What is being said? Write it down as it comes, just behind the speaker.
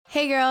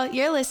Hey girl,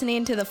 you're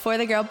listening to the For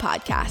the Girl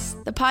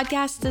podcast, the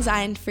podcast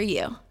designed for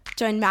you.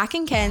 Join Mac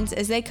and Kenz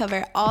as they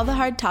cover all the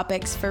hard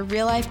topics for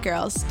real-life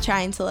girls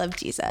trying to love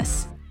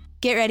Jesus.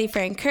 Get ready for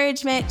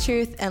encouragement,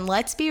 truth, and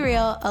let's be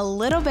real, a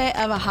little bit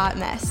of a hot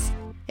mess.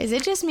 Is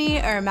it just me,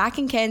 or are Mac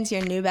and Kenz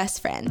your new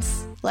best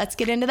friends? Let's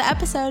get into the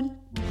episode.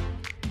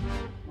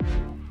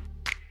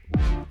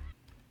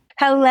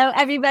 Hello,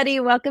 everybody.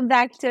 Welcome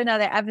back to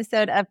another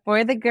episode of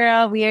For the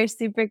Girl. We are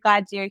super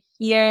glad you're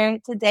here.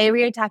 Today,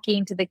 we are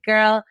talking to the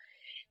girl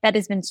that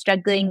has been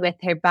struggling with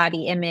her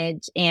body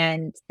image,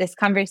 and this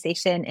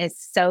conversation is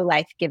so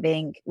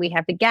life-giving. We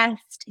have a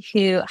guest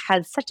who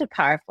has such a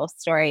powerful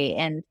story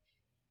and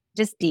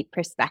just deep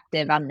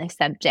perspective on this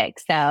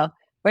subject. So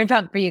we're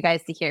pumped for you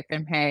guys to hear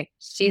from her.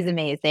 She's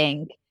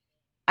amazing.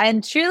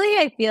 And truly,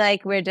 I feel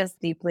like we're just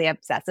deeply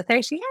obsessed with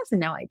her. She has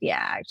no idea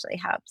actually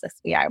how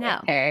obsessed we are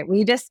with her.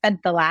 We just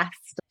spent the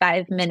last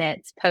 5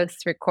 minutes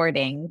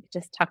post-recording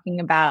just talking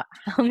about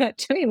how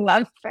much we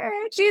love her.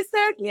 She's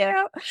so cute.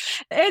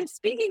 And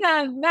speaking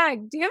of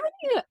Meg, do you have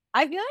any,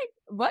 I feel like,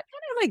 what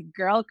kind of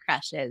girl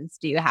crushes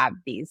do you have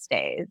these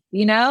days?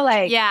 You know,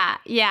 Yeah.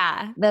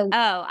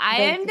 I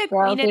am the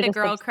queen of the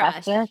girl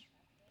crush.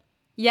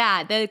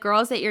 Yeah, the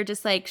girls that you're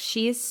just like,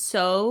 she's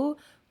so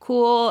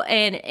cool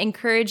and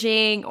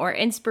encouraging or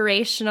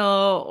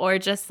inspirational, or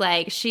just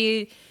like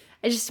I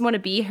just want to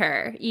be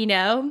her, you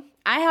know?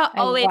 I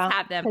always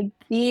have them. To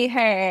be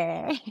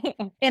her.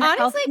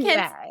 Honestly,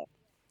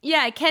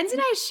 Kenz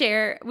and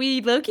I we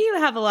low-key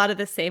have a lot of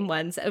the same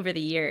ones over the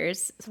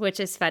years,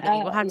 which is funny.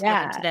 We'll have to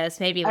get into those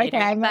maybe later.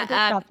 Okay, I might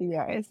copy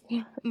yours.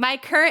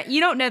 You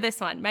don't know this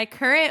one. My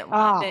current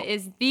one that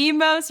is the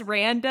most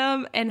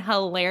random and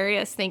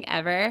hilarious thing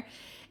ever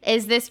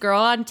is this girl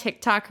on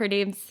TikTok. Her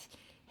name's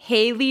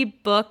Haley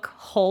Book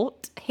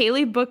Holt,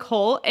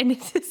 and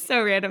this is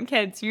so random,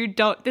 kids.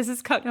 This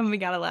is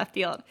coming out of left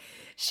field.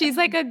 She's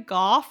like a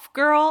golf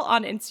girl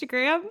on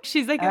Instagram.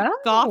 She's like a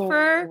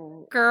golfer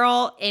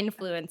girl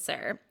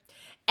influencer.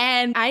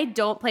 And I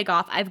don't play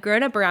golf. I've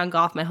grown up around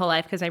golf my whole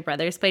life because my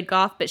brothers played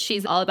golf, but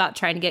she's all about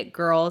trying to get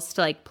girls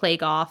to play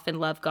golf and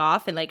love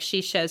golf. And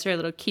she shows her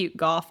little cute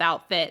golf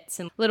outfits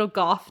and little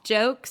golf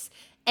jokes.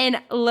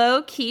 And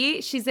low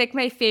key, she's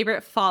my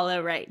favorite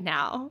follow right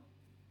now.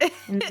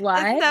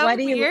 What?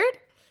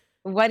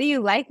 What do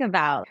you like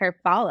about her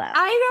follow?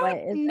 I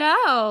don't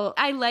know.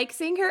 I like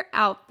seeing her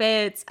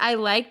outfits. I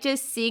like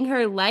just seeing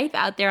her life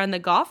out there on the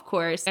golf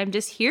course. I'm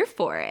just here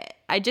for it.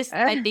 I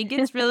think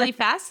it's really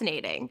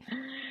fascinating.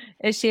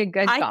 Is she a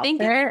good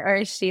golfer, or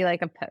is she a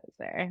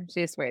poser?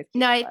 She just wears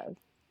clothes.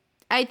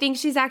 I think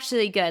she's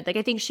actually good.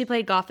 I think she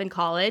played golf in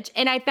college.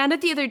 And I found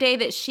out the other day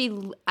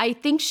that I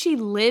think she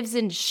lives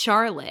in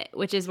Charlotte,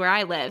 which is where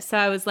I live. So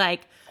I was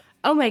like,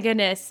 oh my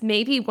goodness,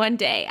 maybe one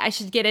day I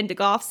should get into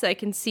golf so I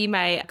can see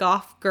my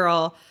golf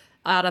girl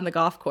out on the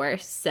golf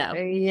course. So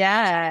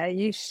yeah,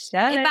 you should.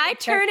 If I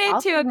turn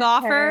into a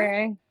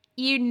golfer,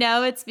 you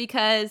know it's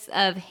because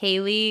of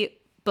Haley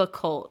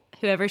Bookholt,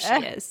 whoever she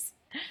is.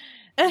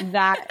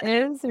 That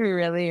is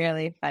really,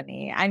 really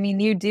funny. I mean,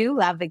 you do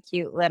love a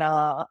cute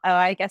little,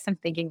 I guess I'm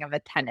thinking of a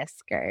tennis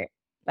skirt,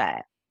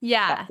 but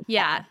yeah.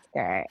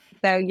 Skirt.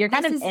 So you're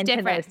kind of into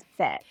different. those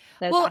fits.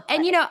 Well,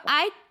 and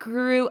I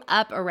grew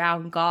up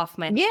around golf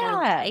my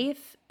whole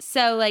life.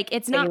 So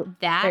it's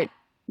not that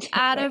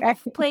out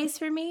of place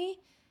for me.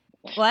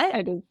 What?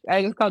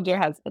 I just called your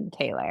husband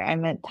Taylor. I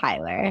meant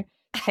Tyler.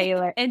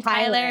 Tyler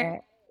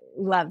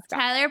loves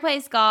golf. Tyler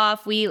plays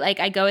golf.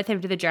 I go with him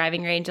to the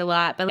driving range a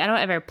lot, but I don't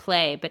ever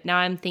play. But now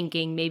I'm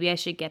thinking maybe I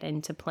should get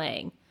into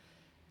playing.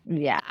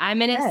 Yeah. I'm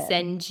going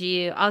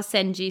to I'll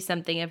send you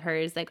something of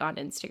hers on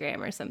Instagram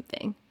or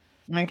something.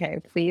 Okay,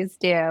 please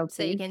do.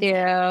 So you can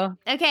do.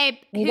 Okay.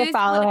 Need to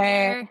follow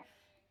her.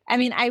 I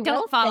mean, I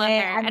don't follow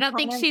her. I don't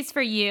think she's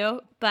for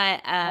you,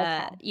 but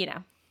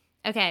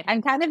Okay.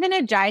 I'm kind of in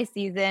a dry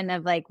season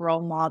of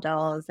role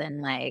models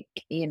and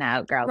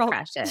girl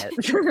crushes.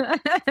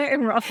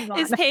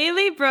 Is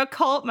Haley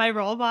Bookholt my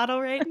role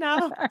model right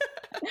now?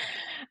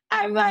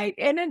 I'm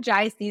in a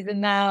dry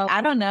season though.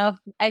 I don't know.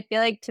 I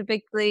feel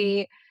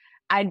typically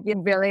I'd be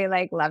really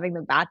loving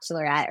The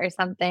Bachelorette or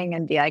something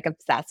and be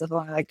obsessed with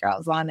one of the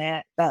girls on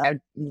it. But I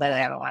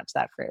literally haven't watched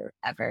that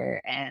forever.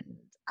 And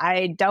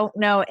I don't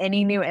know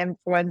any new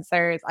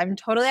influencers. I'm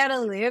totally out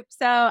of the loop.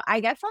 So I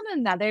guess on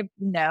another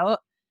note,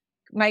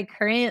 my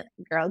current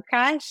girl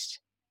crush,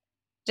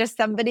 just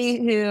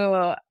somebody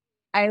who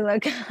I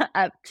look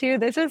up to.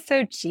 This is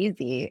so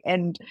cheesy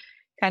and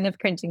kind of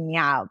cringing me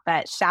out,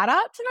 but shout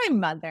out to my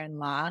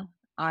mother-in-law,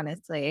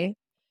 honestly.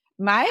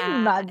 My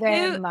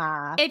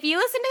mother-in-law. If you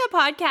listen to the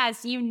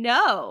podcast, you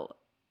know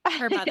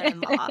her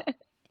mother-in-law.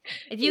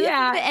 If you listen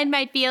to the End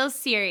My Feels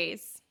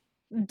series.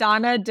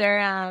 Donna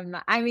Durham.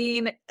 I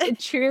mean,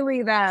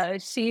 truly though,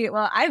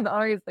 I've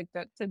always looked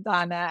up to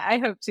Donna. I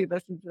hope she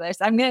listens to this.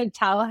 I'm going to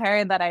tell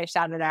her that I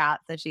shouted her out,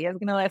 so she is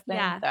going to listen.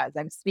 Yeah. So as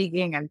I'm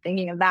speaking, I'm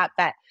thinking of that.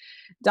 But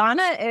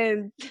Donna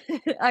is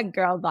a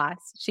girl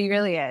boss. She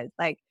really is.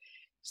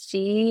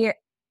 She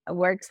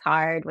works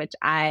hard, which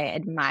I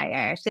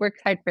admire. She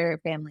works hard for her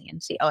family,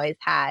 and she always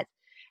has.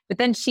 But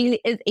then she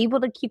is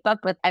able to keep up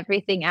with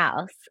everything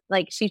else.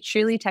 Like she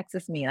truly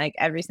texts me like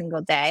every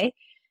single day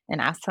and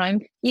asks how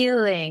I'm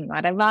feeling,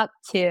 what I'm up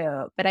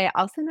to. But I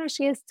also know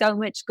she has so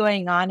much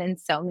going on and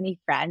so many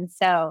friends.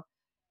 So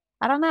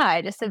I don't know.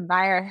 I just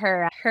admire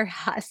her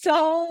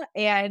hustle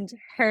and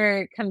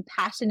her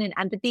compassion and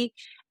empathy.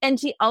 And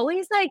she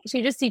always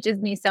she just teaches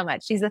me so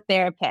much. She's a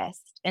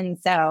therapist. And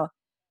so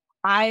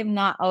I'm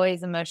not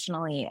always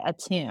emotionally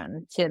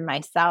attuned to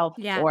myself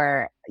Yeah.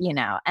 or,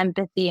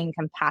 empathy and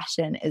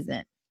compassion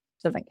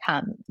doesn't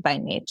come by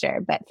nature,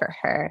 but for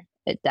her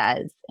it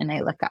does. And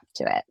I look up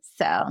to it.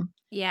 So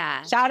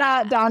Yeah. shout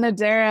out Donna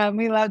Durham.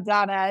 We love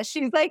Donna.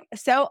 She's like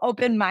so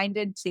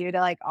open-minded too to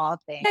like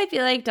all things. I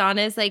feel like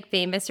Donna is like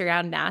famous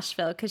around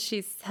Nashville because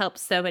she's helped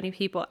so many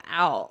people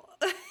out.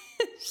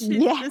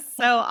 She's just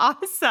so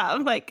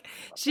awesome. Like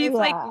she's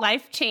like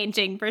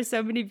life-changing for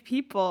so many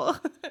people.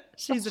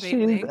 She's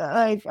amazing. She's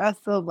like a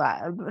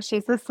celeb.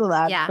 She's a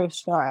celeb for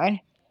sure.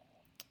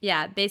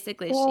 Yeah,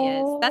 basically she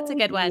is. That's a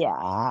good one. Yeah.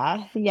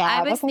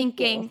 I was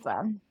thinking,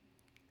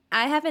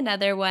 I have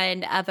another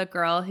one of a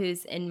girl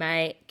who's in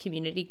my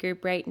community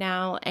group right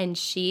now, and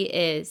she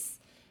is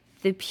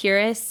the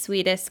purest,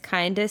 sweetest,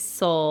 kindest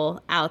soul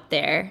out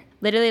there.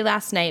 Literally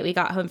last night we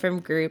got home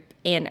from group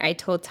and I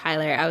told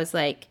Tyler, I was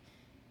like,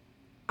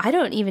 I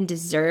don't even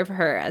deserve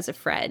her as a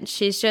friend.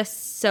 She's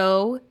just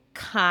so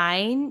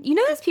kind. You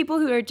know those people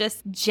who are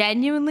just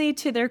genuinely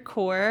to their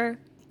core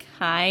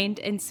kind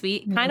and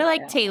sweet, kind of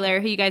like Tayler,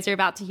 who you guys are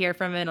about to hear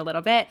from in a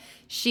little bit.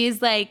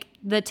 She's like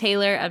the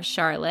Tayler of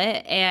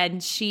Charlotte,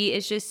 and she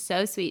is just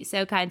so sweet,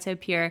 so kind, so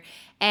pure.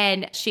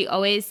 And she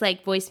always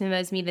like voice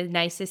memos me the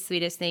nicest,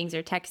 sweetest things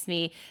or texts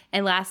me.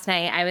 And last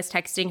night I was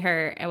texting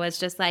her and was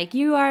just like,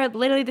 you are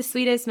literally the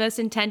sweetest, most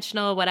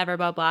intentional, whatever,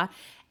 blah, blah.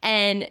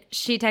 And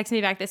she texted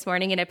me back this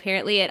morning, and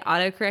apparently it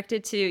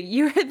autocorrected to,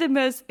 you're the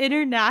most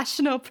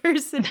international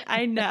person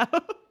I know.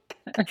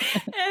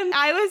 And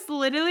I was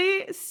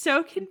literally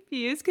so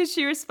confused because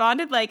she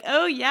responded like,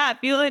 oh yeah,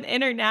 feeling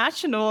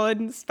international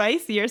and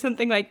spicy or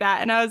something like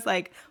that. And I was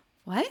like,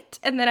 what?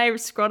 And then I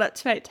scrolled up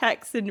to my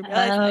text and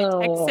realized I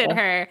texted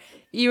her,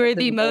 you were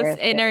the most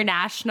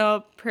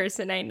international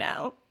person I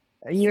know.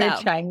 You were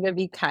trying to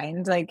be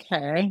kind like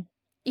her.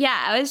 Yeah,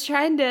 I was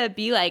trying to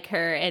be like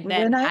her, and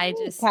then I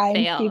just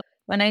failed.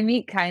 When I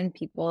meet kind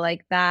people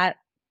like that,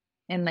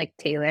 and like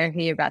Tayler, who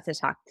you're about to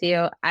talk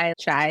to, I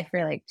try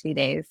for like 2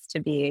 days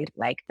to be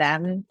like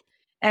them.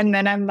 And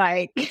then I'm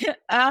like, this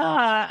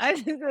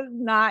is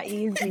not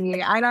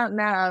easy. I don't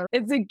know.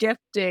 It's a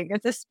gifting.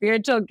 It's a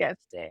spiritual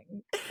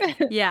gifting.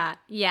 Yeah.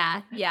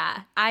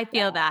 I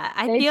feel that.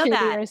 I Stay feel true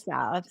that. to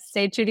yourself.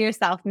 Stay true to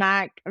yourself,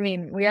 Mac. I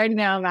mean, we already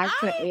know Mac's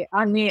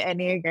on the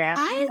Enneagram.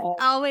 I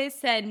always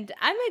send.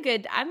 I'm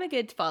a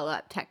good follow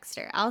up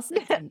texter. I'll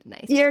send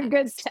nice. You're a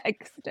good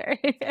texter.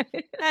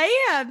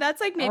 I am. That's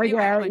like maybe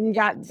you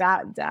got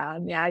that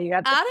down. Yeah, you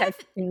got the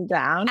texting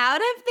down. Out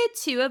of the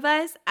two of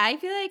us, I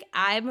feel like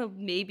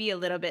I'm maybe a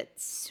little bit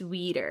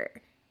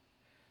sweeter.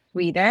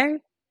 Sweeter?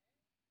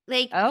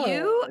 Like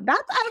you?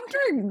 That's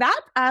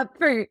up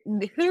for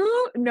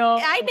who? No.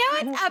 I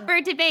know it's up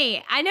for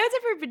debate.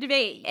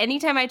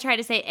 Anytime I try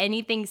to say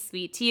anything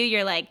sweet to you,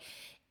 you're like,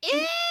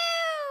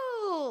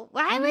 ew,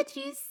 why would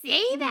you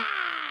say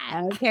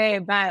that? Okay,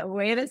 but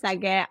wait a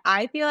second.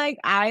 I feel like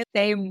I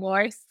say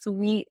more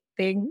sweet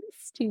things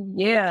to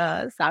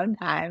you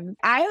sometimes.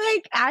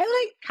 I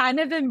kind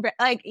of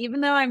like,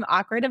 even though I'm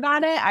awkward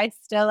about it, I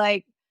still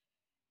like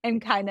am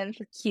kind of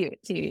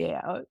cute to you.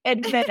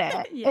 Admit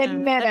it.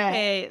 Admit it.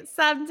 Okay,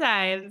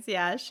 sometimes.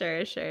 Yeah,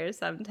 sure.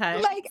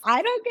 Sometimes. Like,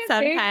 I don't get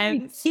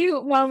very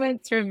cute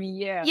moments from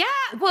you. Yeah,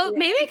 well,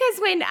 maybe because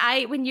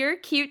when you're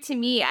cute to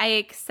me, I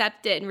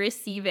accept it and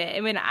receive it.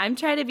 And when I'm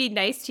trying to be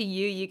nice to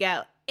you, you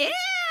go,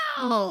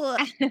 ew,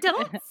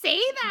 don't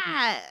say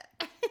that.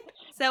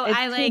 So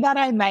it's true that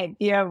I might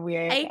be a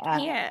weird. I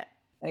can't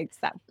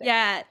accept it.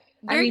 Yeah.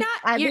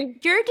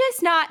 You're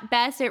just not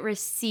best at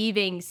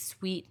receiving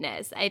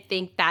sweetness. I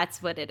think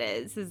that's what it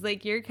is. Is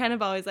like you're kind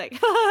of always like,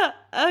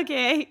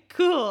 okay,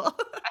 cool.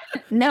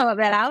 No,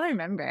 but I'll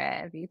remember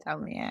it if you tell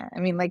me it. I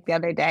mean, like the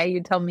other day,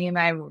 you told me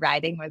my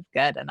writing was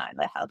good, and I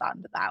held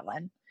on to that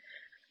one.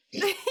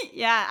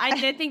 Yeah, I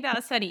did think that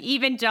was funny.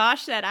 Even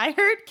Josh said, "I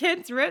heard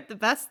Ken's wrote the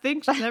best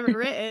thing she's ever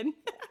written."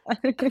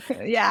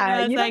 Yeah,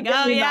 I was like,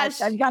 "Oh yeah."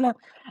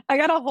 I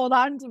gotta hold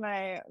on to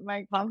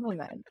my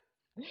compliment.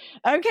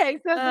 Okay,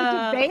 so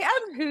the debate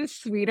of who's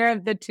sweeter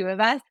of the two of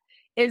us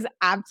is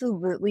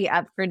absolutely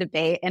up for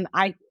debate, and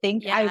I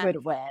think I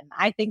would win.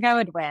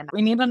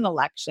 We need an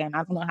election. I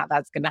don't know how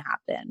that's going to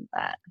happen,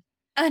 but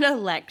an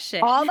election.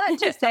 All that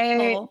to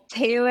say,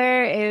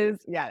 Tayler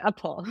is a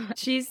poll.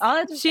 She's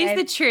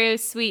the true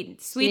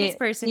sweetest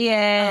person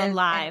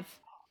alive.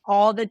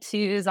 All the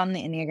twos on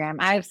the Enneagram.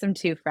 I have some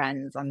 2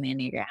 friends on the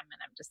Enneagram,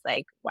 and I'm just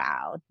like,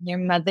 wow, your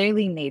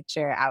motherly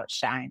nature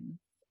outshines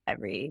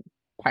every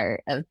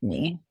part of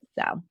me.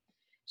 So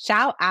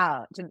shout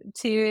out to the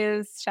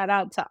 2s. Shout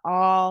out to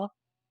all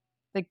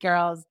the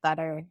girls that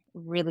are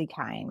really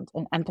kind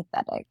and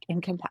empathetic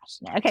and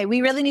compassionate. Okay,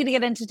 we really need to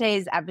get into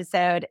today's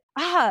episode.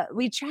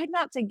 We tried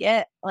not to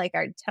get like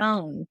our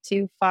tone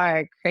too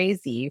far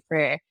crazy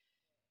for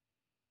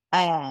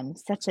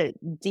such a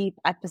deep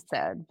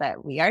episode,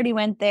 but we already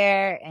went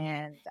there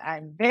and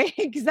I'm very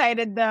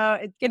excited though.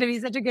 It's going to be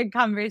such a good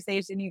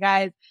conversation, you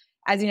guys.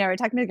 As you know, we're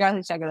talking to a girl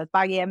who struggled with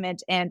body image,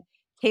 and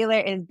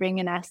Tayler is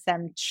bringing us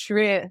some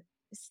truth.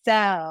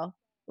 So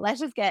let's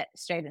just get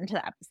straight into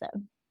the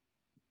episode.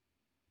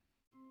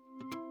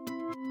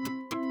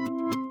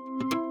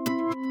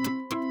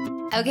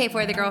 Okay,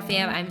 For the Girl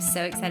fam, I'm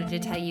so excited to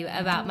tell you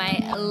about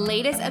my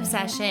latest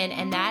obsession,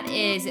 and that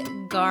is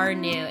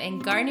Garnu.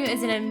 And Garnu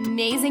is an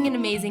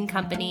amazing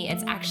company.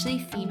 It's actually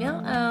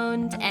female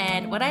owned,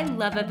 and what I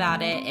love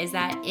about it is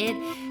that it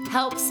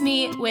helps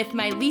me with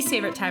my least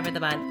favorite time of the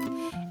month.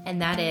 And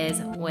that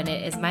is when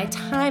it is my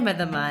time of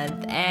the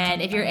month.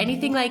 And if you're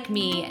anything like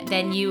me,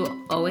 then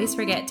you always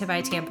forget to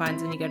buy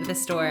tampons when you go to the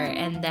store.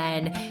 And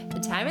then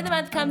the time of the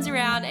month comes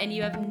around and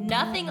you have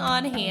nothing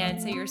on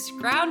hand. So you're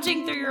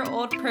scrounging through your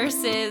old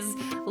purses,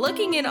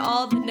 looking in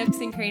all the nooks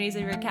and crannies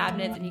of your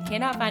cabinets, and you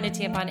cannot find a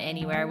tampon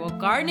anywhere. Well,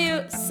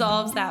 Garnu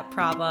solves that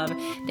problem.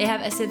 They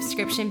have a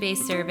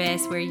subscription-based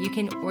service where you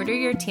can order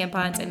your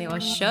tampons and they will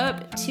show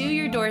up to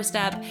your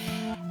doorstep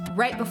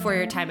right before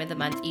your time of the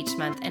month each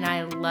month. And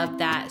I love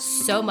that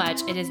so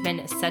much. It has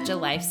been such a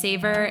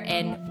lifesaver,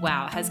 and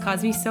wow, has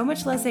caused me so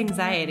much less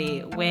anxiety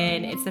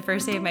when it's the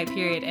first day of my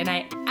period and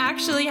I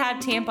actually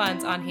have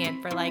tampons on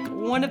hand for like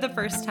one of the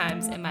first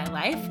times in my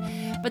life.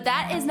 But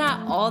that is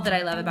not all that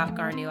I love about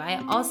Garnu.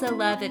 I also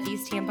love that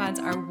these tampons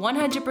are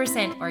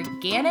 100%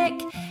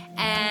 organic,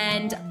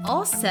 and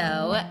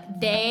also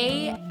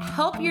they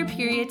help your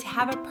period to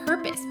have a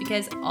purpose,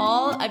 because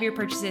all of your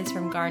purchases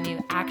from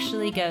Garnu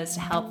actually goes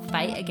to help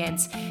fight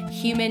against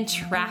human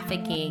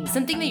trafficking,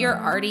 something that you're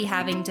already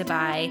having to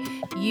buy,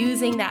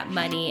 using that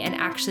money and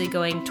actually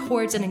going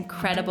towards an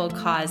incredible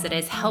cause that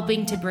is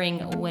helping to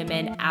bring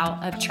women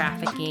out of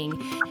trafficking.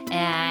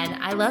 And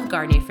I love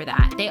Garnu for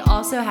that. They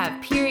also have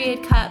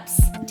period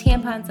cups,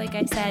 tampons, like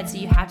I said, so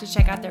you have to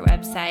check out their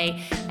website.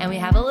 And we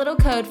have a little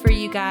code for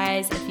you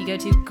guys. If you go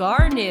to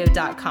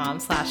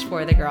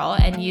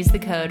garnu.com/forthegirl and use the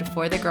code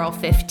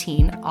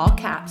forthegirl15, all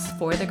caps,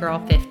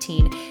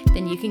 forthegirl15,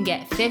 then you can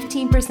get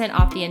 15%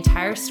 off the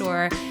entire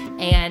store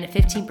and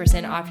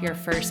 15% off your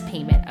first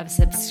payment of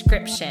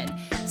subscription.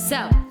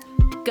 So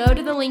go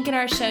to the link in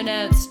our show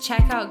notes,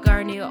 check out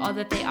Garnu, all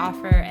that they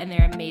offer, and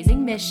their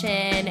amazing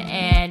mission.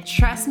 And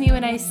trust me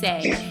when I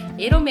say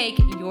it'll make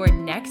your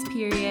next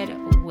period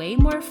way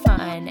more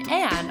fun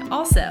and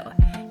also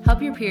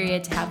help your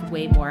period to have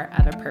way more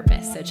of a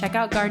purpose. So check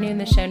out Garnu in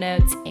the show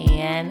notes,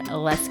 and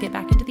let's get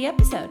back into the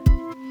episode.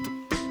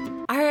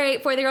 All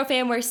right, For the Girl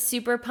fam, we're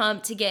super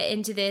pumped to get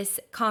into this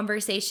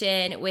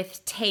conversation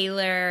with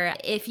Tayler.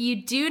 If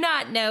you do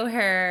not know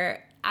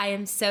her, I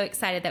am so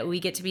excited that we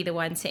get to be the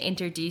ones to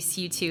introduce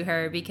you to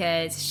her,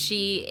 because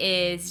she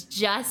is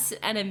just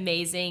an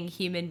amazing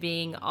human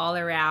being all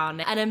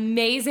around, an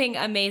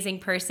amazing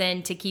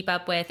person to keep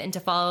up with and to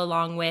follow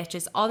along with,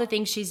 just all the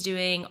things she's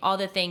doing, all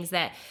the things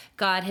that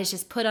God has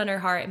just put on her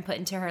heart and put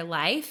into her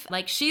life.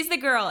 Like, she's the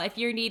girl if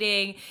you're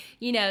needing,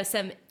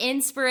 some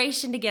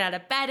inspiration to get out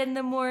of bed in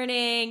the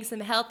morning, some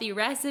healthy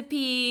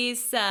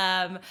recipes,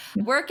 some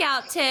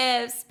workout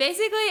tips,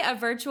 basically a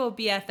virtual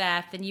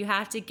BFF, and you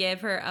have to give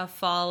her a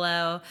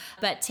follow.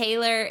 But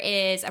Tayler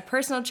is a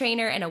personal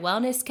trainer and a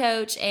wellness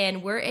coach,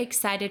 and we're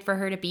excited for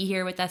her to be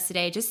here with us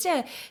today,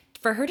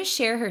 for her to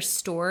share her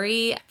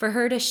story, for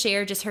her to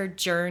share just her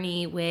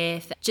journey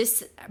with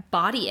just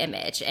body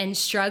image and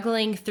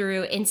struggling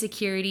through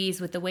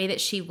insecurities with the way that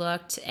she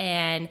looked,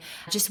 and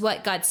just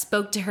what God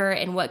spoke to her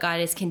and what God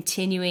is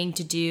continuing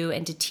to do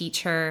and to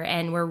teach her.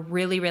 And we're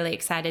really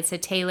excited. So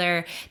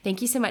Tayler,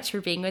 thank you so much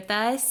for being with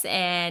us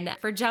and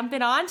for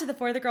jumping on to the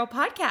For the Girl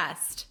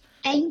podcast.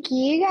 Thank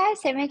you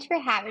guys so much for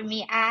having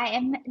me. I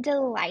am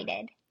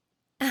delighted.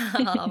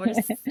 Oh, we're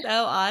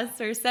so awesome.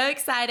 We're so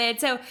excited.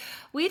 So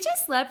we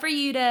just love for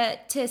you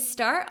to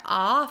start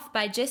off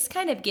by just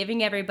kind of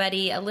giving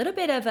everybody a little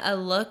bit of a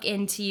look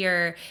into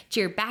your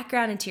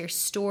background, into your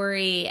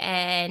story,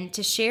 and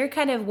to share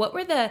kind of what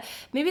were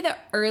maybe the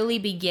early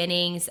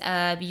beginnings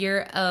of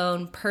your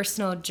own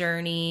personal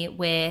journey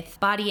with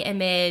body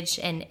image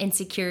and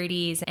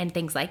insecurities and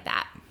things like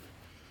that.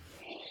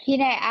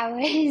 I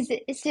was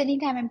spending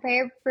time in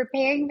prayer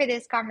preparing for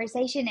this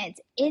conversation. It's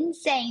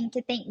insane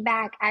to think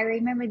back. I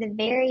remember the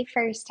very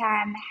first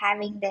time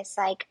having this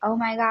oh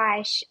my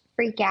gosh,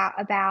 freak out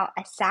about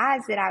a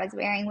size that I was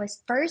wearing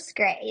was first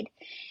grade.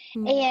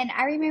 Mm-hmm. And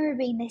I remember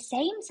being the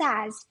same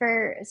size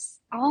for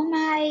all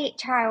my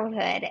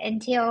childhood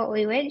until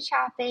we went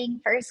shopping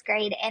first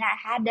grade and I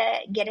had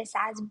to get a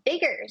size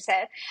bigger. So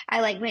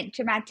I went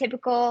to my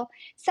typical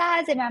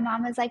size and my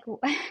mom was like,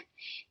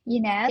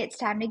 it's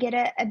time to get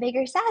a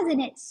bigger size.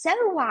 And it's so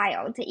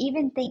wild to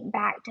even think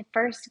back to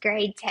first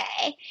grade,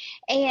 Tay.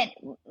 And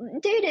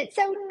dude, it's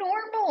so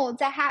normal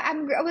to have,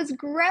 I was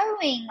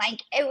growing.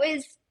 It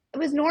was it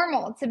was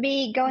normal to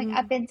be going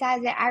up in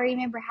size. I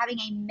remember having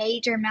a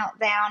major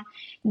meltdown,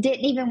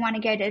 didn't even want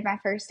to go to my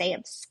first day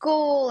of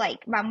school.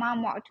 Like my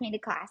mom walked me to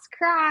class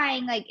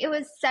crying. Like it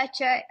was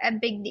such a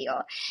big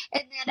deal.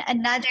 And then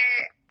another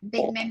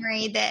big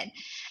memory that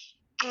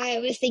I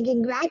was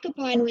thinking back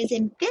upon was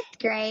in fifth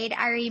grade.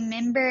 I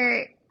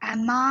remember my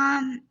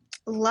mom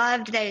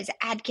loved those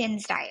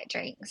Atkins diet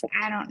drinks.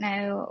 I don't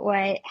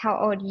know how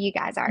old you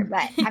guys are,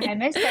 but I'm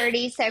almost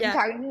 30, so I'm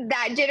talking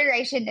that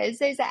generation knows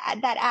that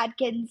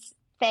Atkins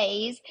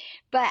phase.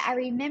 But I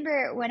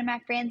remember one of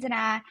my friends and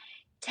I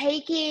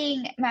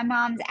taking my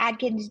mom's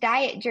Atkins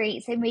diet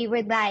drinks, and we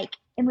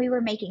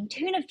were making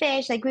tuna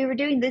fish. Like we were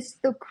doing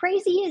the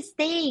craziest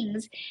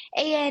things.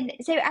 And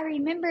so I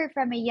remember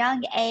from a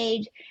young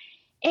age,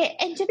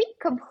 and to be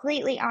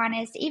completely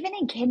honest, even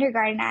in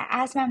kindergarten, I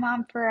asked my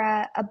mom for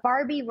a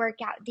Barbie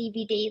workout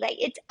DVD. Like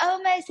it's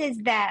almost as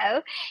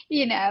though,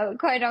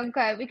 quote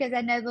unquote, because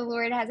I know the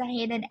Lord has a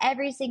hand in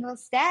every single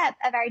step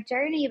of our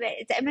journey, but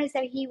it's almost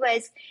though He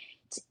was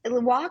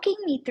walking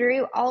me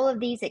through all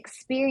of these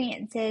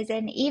experiences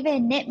and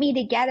even knit me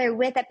together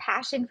with a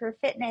passion for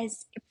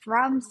fitness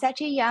from such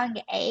a young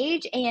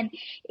age. And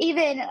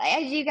even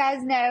as you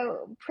guys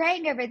know,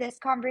 praying over this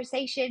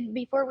conversation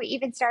before we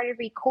even started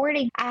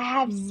recording, I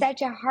have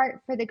such a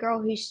heart for the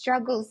girl who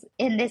struggles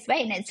in this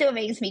way, and it still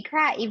makes me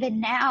cry even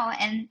now.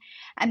 And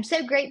I'm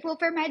so grateful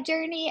for my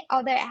journey,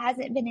 although it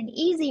hasn't been an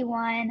easy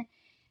one.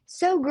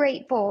 So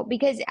grateful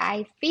because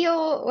I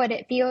feel what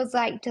it feels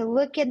like to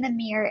look in the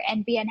mirror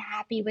and be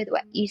unhappy with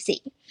what you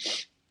see.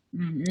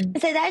 Mm-hmm.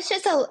 So that's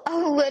just a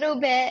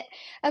little bit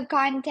of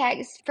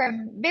context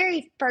from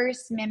very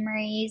first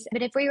memories.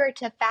 But if we were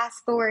to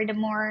fast forward a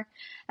more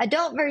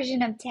adult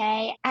version of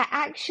Tay, I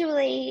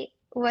actually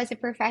was a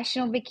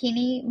professional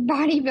bikini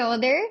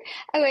bodybuilder,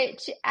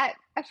 which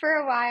for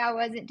a while I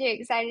wasn't too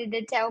excited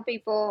to tell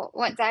people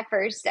once I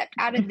first stepped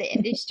out of the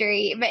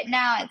industry, but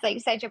now it's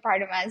like such a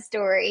part of my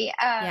story.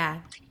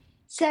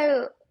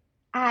 So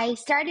I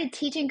started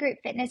teaching group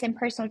fitness and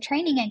personal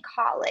training in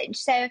college.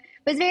 So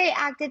was very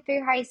active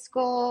through high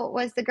school,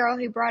 was the girl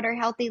who brought her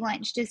healthy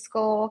lunch to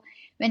school.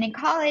 When in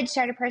college,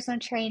 started personal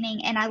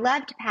training, and I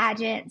loved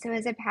pageants. So I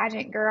was a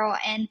pageant girl,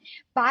 and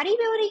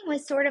bodybuilding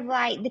was sort of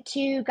like the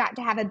two got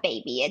to have a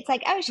baby. It's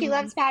like, oh, she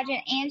loves pageant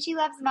and she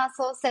loves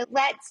muscle, so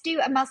let's do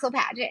a muscle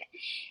pageant.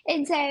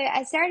 And so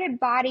I started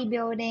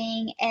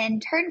bodybuilding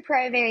and turned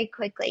pro very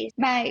quickly.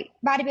 My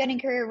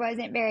bodybuilding career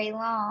wasn't very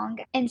long.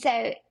 And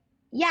so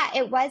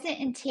it wasn't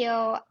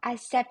until I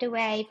stepped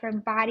away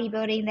from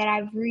bodybuilding that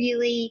I've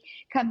really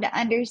come to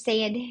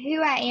understand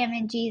who I am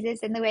in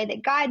Jesus and the way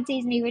that God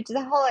sees me, which is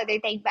a whole other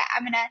thing. But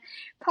I'm going to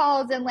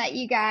pause and let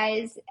you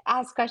guys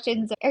ask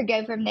questions or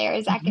go from there,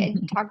 as I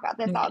could talk about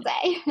this all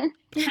day.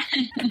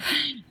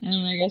 Oh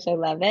my gosh, I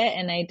love it.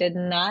 And I did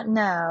not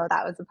know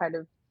that was a part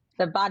of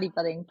the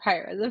bodybuilding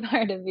part was a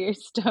part of your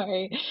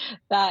story.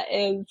 That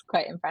is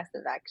quite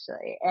impressive,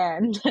 actually.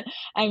 And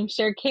I'm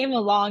sure came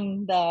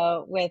along,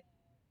 though, with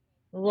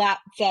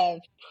lots of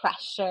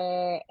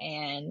pressure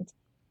and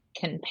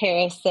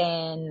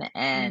comparison.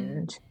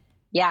 And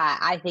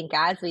I think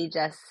as we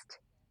just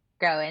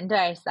grow into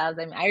ourselves,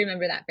 I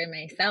remember that for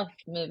myself,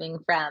 moving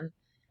from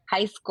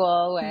high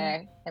school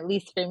where, at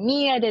least for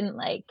me, I wasn't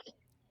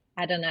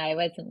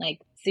like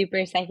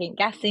super second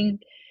guessing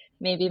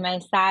maybe my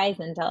size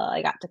until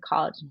I got to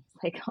college, and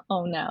it's like,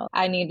 oh no,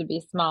 I need to be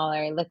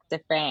smaller, look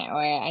different,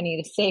 or I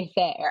need to stay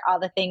fit, or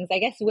all the things. I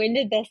guess, when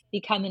did this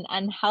become an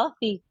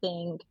unhealthy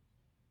thing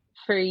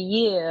for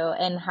you,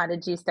 and how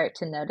did you start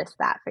to notice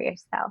that for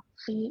yourself?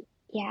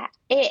 Yeah,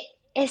 it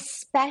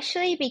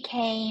especially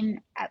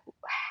became,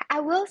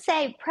 I will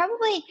say,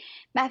 probably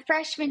my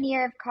freshman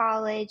year of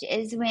college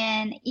is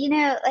when,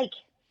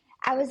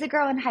 I was a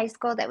girl in high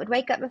school that would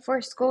wake up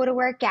before school to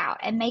work out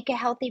and make a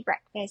healthy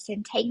breakfast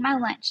and take my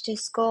lunch to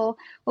school.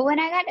 Well, when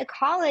I got to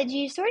college,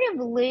 you sort of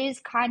lose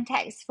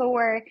context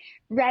for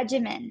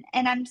regimen.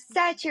 And I'm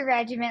such a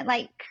regiment,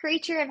 like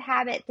creature of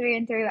habit through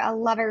and through. I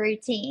love a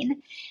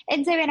routine.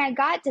 And so when I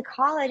got to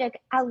college,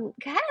 I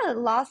kind of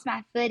lost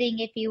my footing,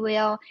 if you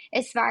will,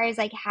 as far as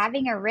like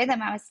having a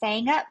rhythm. I was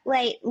staying up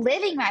late,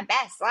 living my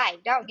best life.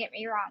 Don't get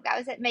me wrong. I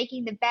was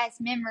making the best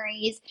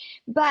memories.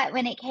 But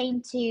when it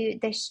came to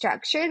the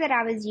structure that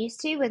I was used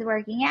to with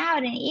working out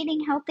and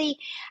eating healthy,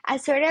 I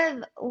sort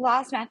of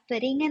lost my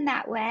footing in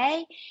that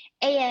way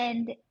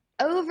and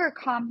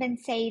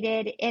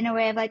overcompensated in a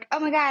way of like, oh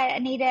my God, I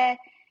need to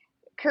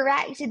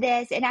correct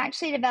this, and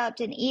actually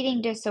developed an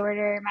eating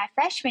disorder my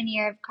freshman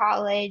year of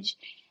college.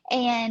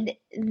 And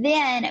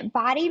then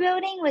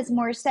bodybuilding was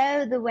more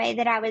so the way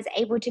that I was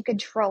able to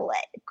control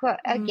it,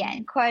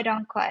 quote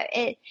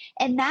unquote.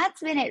 And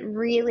that's when it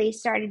really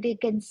started to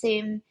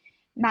consume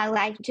my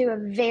life to a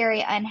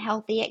very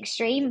unhealthy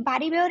extreme.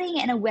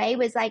 Bodybuilding, in a way,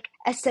 was like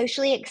a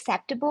socially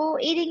acceptable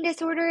eating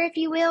disorder, if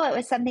you will. It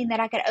was something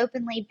that I could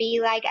openly be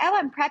like, oh,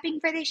 I'm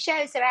prepping for this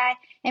show, so I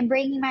am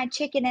bringing my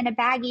chicken in a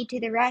baggie to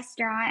the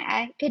restaurant.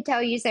 I could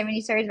tell you so many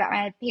stories about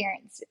my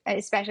parents,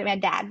 especially my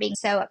dad being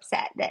so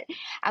upset that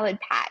I would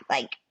pack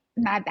like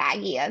my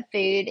baggie of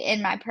food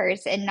in my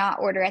purse and not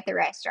order at the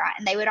restaurant.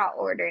 And they would all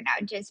order and I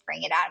would just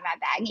bring it out of my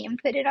baggie and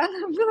put it on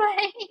the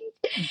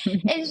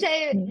plate. And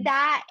so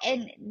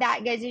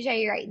that goes to show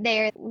you right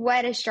there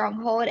what a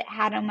stronghold it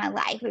had on my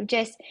life of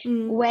just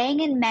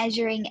weighing and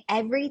measuring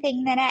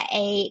everything that I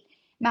ate.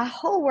 My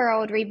whole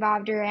world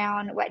revolved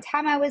around what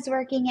time I was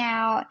working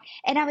out.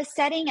 And I was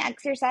studying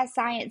exercise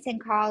science in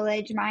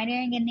college,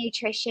 minoring in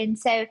nutrition.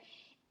 So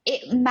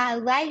my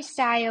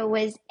lifestyle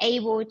was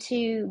able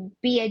to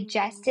be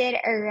adjusted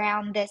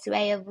around this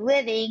way of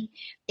living.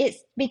 It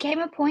became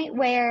a point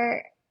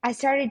where I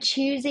started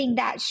choosing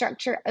that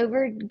structure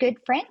over good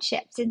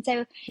friendships. And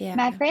so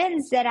my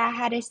friends that I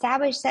had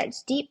established such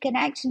deep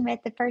connection with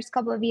the first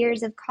couple of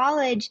years of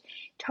college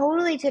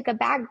totally took a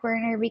back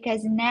burner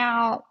because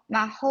now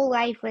my whole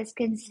life was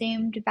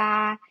consumed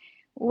by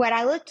what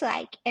I looked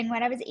like and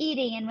what I was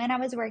eating and when I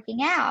was working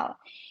out.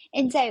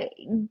 And so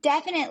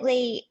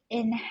definitely,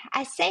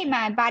 I say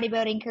my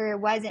bodybuilding career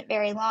wasn't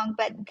very long,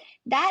 but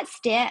that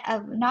stint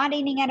of not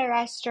eating at a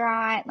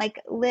restaurant, like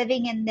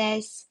living in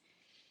this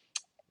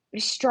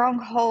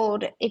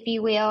stronghold, if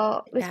you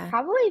will, was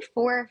probably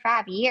 4 or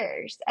 5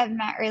 years of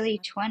my early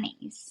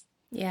 20s.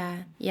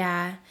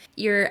 Yeah.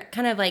 You're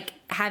kind of like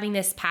having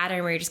this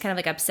pattern where you're just kind of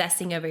like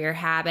obsessing over your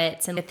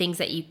habits and the things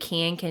that you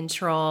can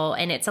control.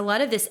 And it's a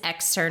lot of this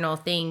external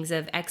things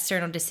of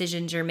external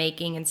decisions you're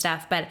making and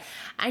stuff. But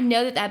I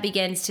know that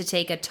begins to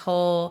take a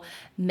toll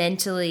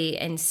mentally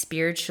and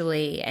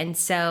spiritually. And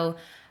so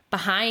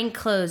behind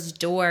closed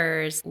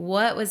doors,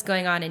 what was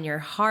going on in your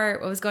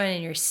heart? What was going on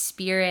in your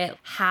spirit?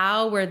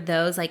 How were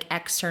those like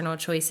external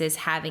choices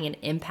having an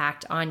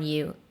impact on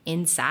you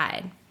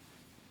inside?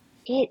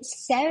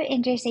 It's so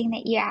interesting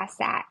that you asked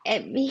that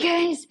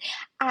because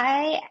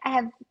I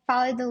have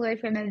followed the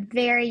Lord from a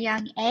very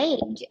young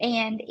age.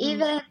 And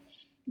even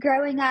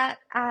growing up,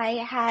 I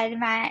had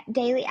my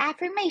daily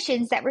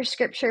affirmations that were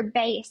scripture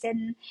based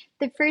and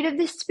the fruit of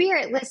the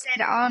Spirit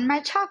listed on my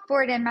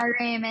chalkboard in my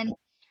room. And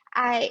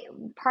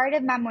part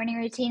of my morning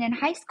routine in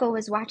high school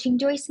was watching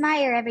Joyce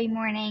Meyer every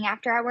morning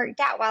after I worked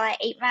out while I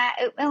ate my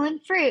oatmeal and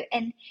fruit.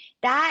 And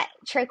that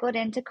trickled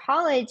into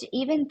college.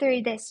 Even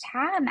through this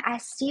time, I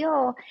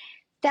still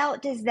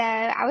felt as though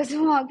I was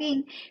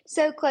walking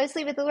so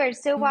closely with the Lord,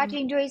 still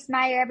watching Joyce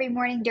Meyer every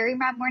morning during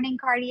my morning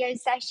cardio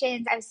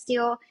sessions. I was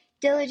still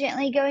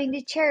diligently going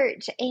to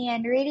church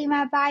and reading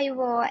my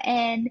Bible.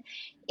 And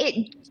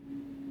it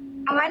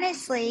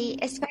honestly,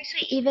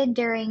 especially even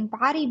during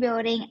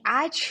bodybuilding,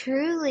 I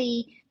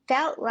truly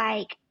felt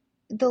like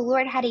the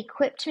Lord had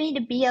equipped me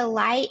to be a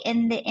light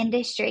in the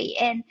industry.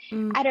 And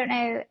I don't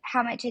know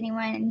how much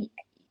anyone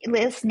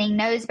listening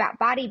knows about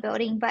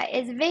bodybuilding, but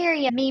it's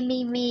very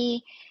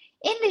me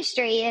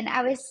industry. And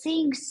I was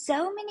seeing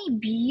so many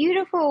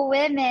beautiful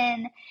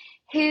women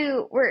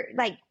who were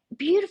like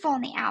beautiful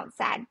on the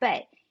outside,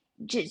 but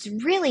just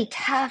really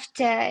tough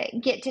to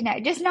get to know,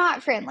 just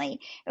not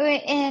friendly.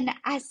 And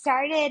I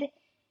started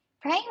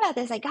praying about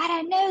this, like, God,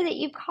 I know that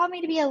you've called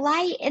me to be a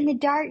light in the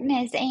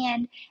darkness,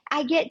 and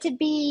I get to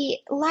be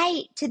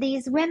light to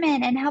these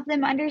women and help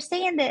them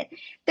understand that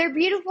they're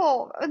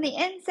beautiful on the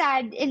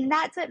inside, and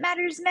that's what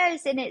matters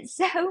most. And it's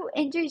so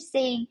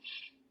interesting.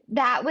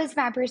 That was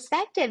my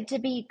perspective, to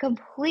be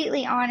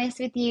completely honest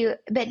with you,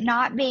 but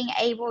not being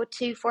able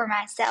to, for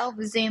myself,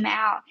 zoom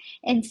out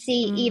and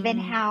see even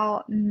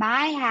how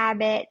my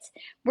habits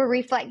were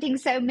reflecting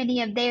so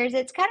many of theirs.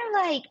 It's kind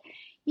of like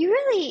you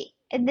really,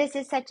 and this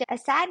is such a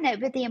side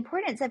note, but the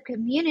importance of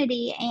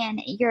community and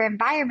your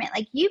environment,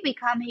 like you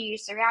become who you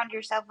surround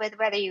yourself with,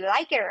 whether you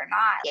like it or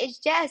not. It's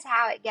just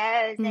how it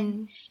goes.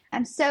 And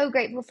I'm so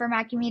grateful for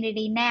my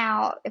community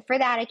now for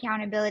that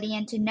accountability,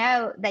 and to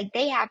know like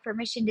they have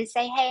permission to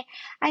say, hey,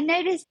 I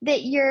noticed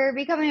that you're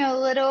becoming a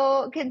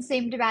little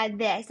consumed by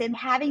this, and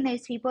having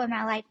those people in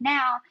my life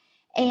now.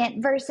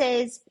 And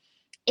versus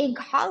in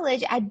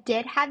college, I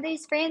did have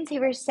those friends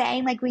who were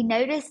saying, like, we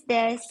noticed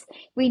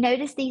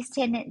these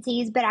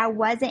tendencies, but I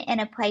wasn't in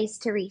a place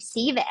to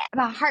receive it.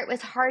 My heart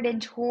was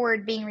hardened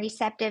toward being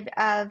receptive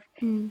of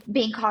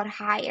being called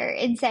higher.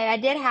 And so I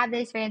did have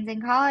those friends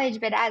in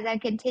college, but as I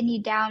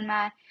continued down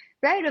my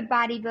road of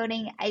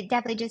bodybuilding, it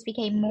definitely just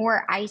became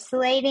more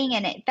isolating,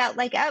 and it felt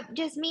like, oh,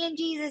 just me and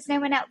Jesus,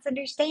 no one else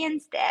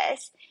understands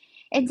this.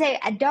 And so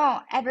I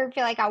don't ever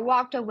feel like I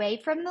walked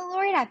away from the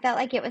Lord. I felt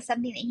like it was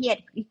something that He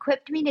had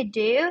equipped me to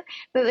do,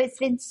 but it's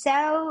been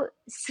so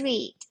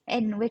sweet,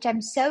 and which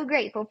I'm so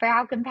grateful for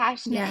how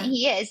compassionate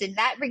He is. And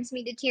that brings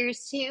me to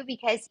tears too,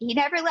 because He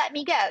never let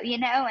me go,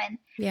 and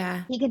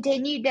He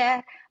continued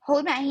to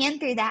hold my hand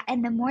through that.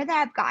 And the more that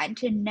I've gotten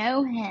to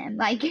know Him,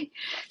 like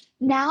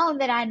now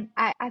that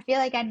I feel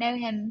like I know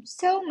Him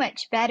so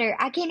much better,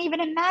 I can't even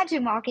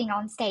imagine walking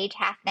on stage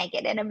half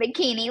naked in a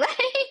bikini. Like,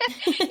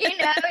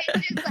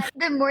 it's just like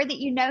the more that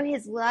you know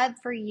His love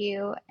for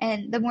you,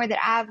 and the more that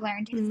I've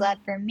learned His love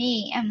for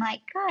me, I'm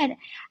like, God,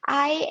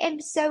 I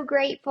am so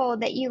grateful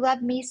that you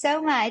love me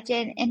so much.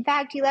 And in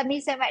fact, you love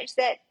me so much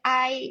that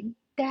I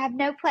have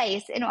no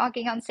place in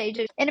walking on stage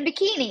in a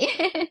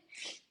bikini.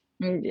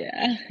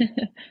 Yeah,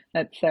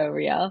 that's so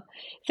real.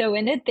 So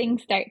when did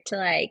things start to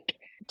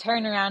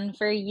turnaround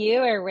for you,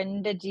 or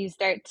when did you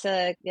start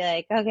to be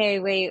like, okay,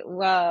 wait,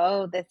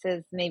 whoa, this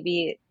is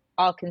maybe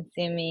all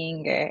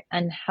consuming or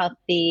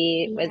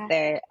unhealthy? Was Yeah.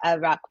 there a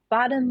rock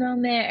bottom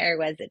moment, or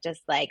was it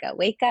just like a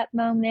wake up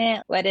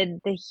moment? What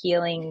did the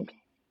healing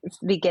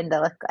begin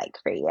to look like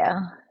for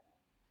you?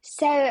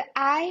 So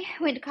I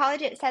went to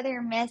college at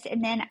Southern Miss,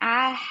 and then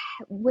I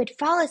would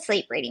fall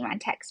asleep reading my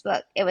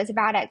textbook. It was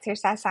about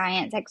exercise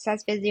science,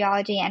 exercise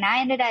physiology, and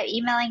I ended up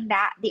emailing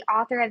the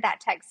author of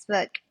that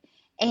textbook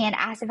and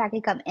asked if I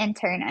could come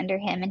intern under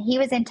him. And he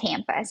was in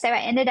Tampa. So I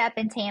ended up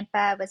in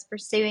Tampa, was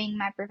pursuing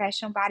my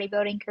professional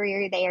bodybuilding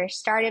career there,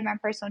 started my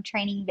personal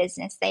training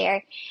business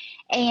there.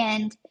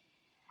 And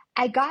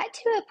I got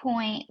to a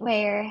point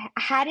where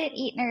I hadn't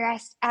eaten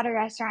at a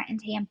restaurant in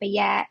Tampa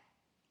yet.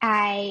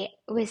 I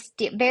was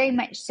very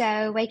much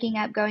so waking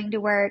up, going to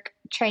work,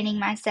 training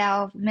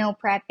myself, meal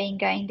prepping,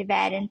 going to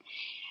bed. And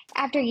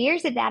after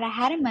years of that, I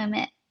had a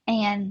moment,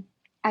 and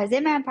I was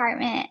in my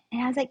apartment,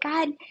 and I was like,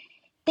 God,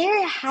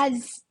 there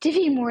has to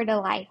be more to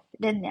life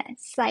than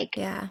this. Like,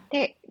 Yeah.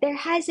 there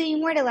has to be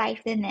more to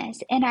life than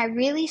this. And I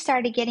really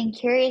started getting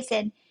curious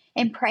and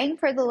praying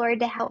for the Lord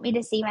to help me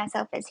to see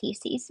myself as he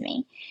sees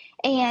me.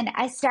 And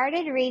I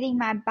started reading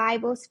my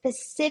Bible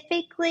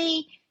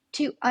specifically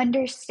to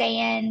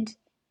understand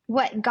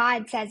what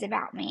God says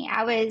about me.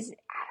 I was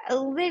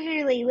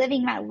literally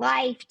living my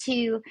life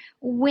to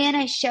win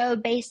a show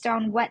based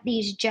on what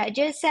these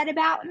judges said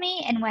about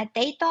me and what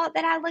they thought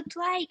that I looked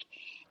like.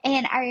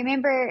 And I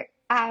remember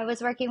I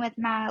was working with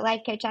my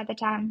life coach at the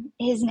time.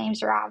 His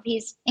name's Rob.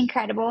 He's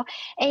incredible.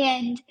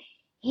 And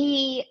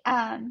he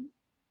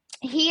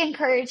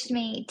encouraged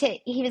me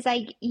he was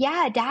like,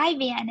 yeah, dive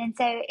in. And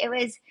so it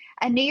was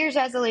a New Year's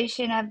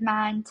resolution of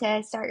mine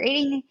to start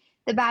reading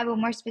the Bible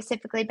more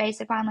specifically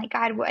based upon, like,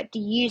 God, what do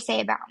you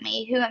say about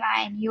me? Who am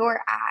I in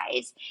your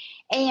eyes?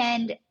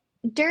 And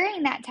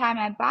during that time,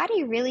 my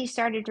body really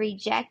started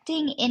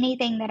rejecting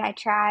anything that I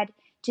tried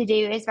to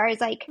do, as far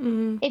as like,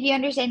 if you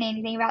understand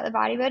anything about the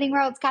bodybuilding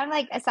world, it's kind of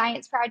like a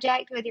science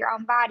project with your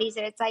own body.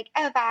 So it's like,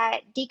 oh, if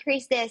I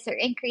decrease this or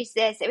increase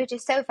this, it was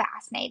just so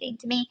fascinating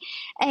to me.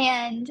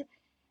 And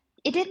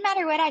it didn't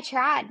matter what I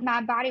tried.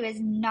 My body was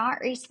not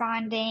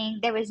responding.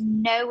 There was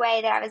no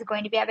way that I was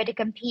going to be able to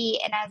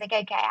compete. And I was like,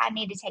 okay, I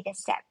need to take a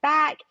step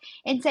back.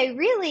 And so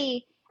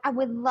really, I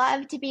would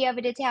love to be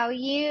able to tell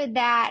you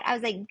that I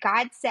was like,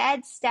 God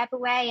said, step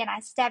away. And I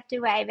stepped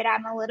away, but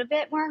I'm a little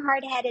bit more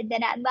hard-headed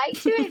than I'd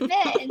like to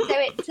admit. And so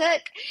it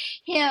took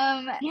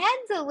him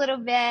hands a little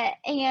bit.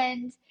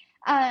 And,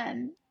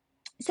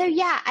 so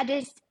yeah,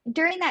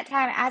 during that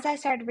time, as I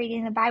started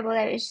reading the Bible,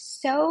 that was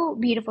so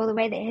beautiful, the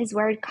way that his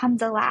word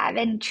comes alive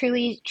and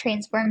truly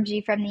transforms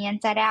you from the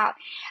inside out.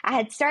 I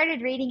had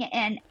started reading it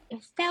and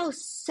fell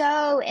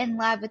so in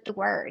love with the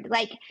word,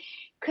 like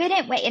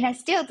couldn't wait. And I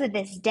still, to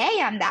this day,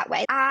 I'm that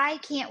way. I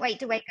can't wait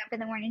to wake up in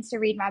the mornings to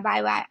read my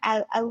Bible.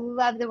 I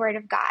love the word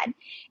of God.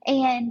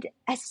 And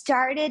I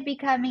started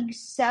becoming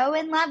so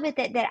in love with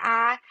it that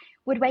I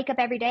would wake up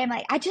every day. I'm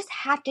like, I just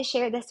have to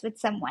share this with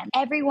someone.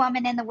 Every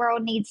woman in the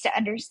world needs to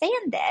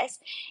understand this.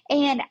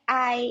 And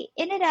I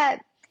ended up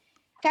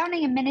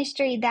founding a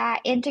ministry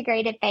that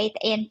integrated faith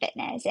and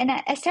fitness. And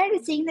I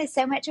started seeing this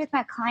so much with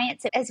my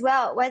clients as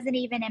well. It wasn't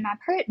even in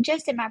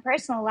just in my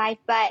personal life,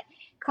 but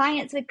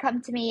clients would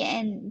come to me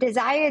and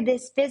desire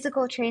this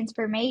physical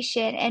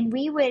transformation. And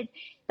we would,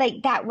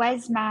 like, that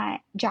was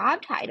my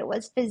job title,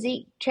 was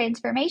physique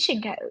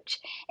transformation coach.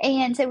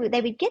 And so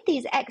they would get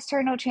these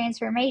external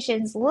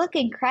transformations, look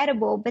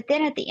incredible, but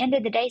then at the end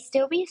of the day,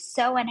 still be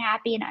so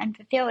unhappy and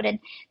unfulfilled. And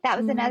that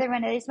was another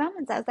one of these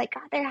moments. I was like,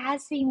 God, there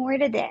has to be more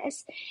to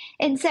this.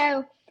 And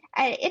so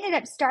I ended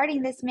up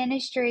starting this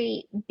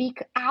ministry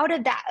out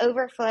of that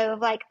overflow of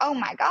like, oh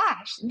my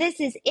gosh, this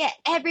is it.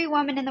 Every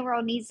woman in the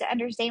world needs to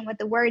understand what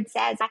the word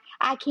says.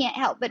 I can't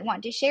help but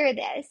want to share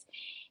this.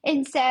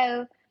 And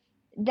so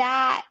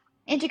that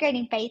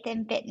integrating faith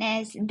and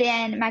fitness,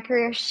 then my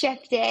career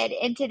shifted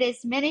into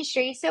this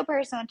ministry, still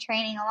personal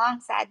training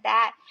alongside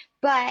that.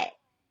 But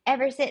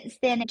ever since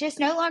then, it just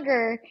no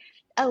longer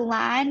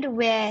aligned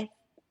with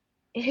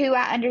who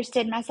I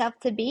understood myself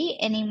to be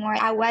anymore.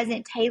 I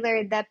wasn't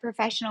Tayler, the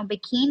professional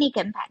bikini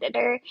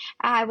competitor.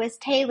 I was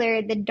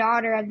Tayler, the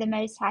daughter of the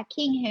Most High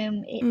King,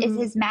 whom is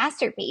his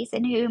masterpiece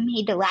and whom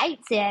he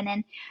delights in.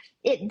 And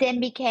it then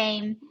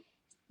became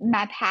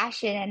my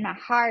passion and my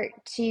heart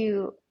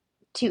to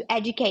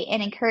educate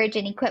and encourage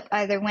and equip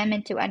other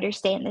women to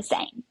understand the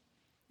same.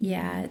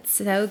 Yeah, it's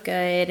so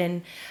good.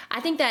 And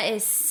I think that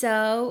is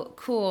so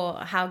cool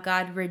how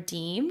God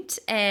redeemed.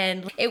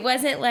 And it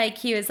wasn't like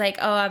he was like,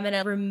 oh, I'm going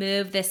to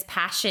remove this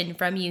passion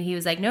from you. He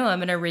was like, no, I'm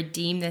going to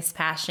redeem this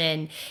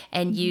passion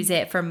and use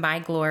it for my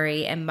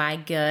glory and my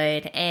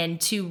good, and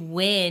to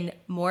win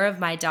more of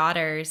my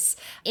daughters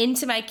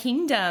into my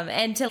kingdom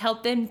and to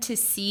help them to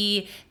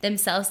see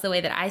themselves the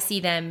way that I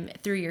see them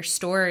through your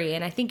story.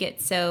 And I think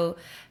it's so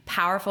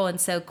powerful and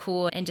so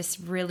cool and just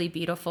really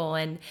beautiful.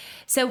 And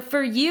so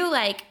for you,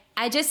 like,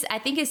 I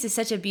think this is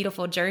such a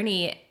beautiful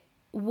journey.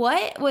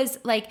 what was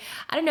like,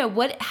 I don't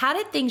know, how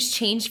did things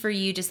change for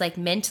you, just like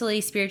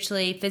mentally,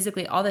 spiritually,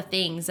 physically, all the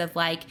things of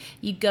like,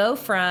 you go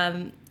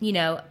from,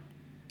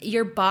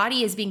 your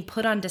body is being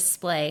put on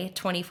display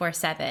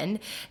 24/7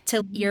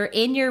 to you're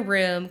in your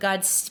room,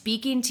 God's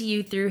speaking to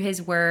you through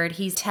his word.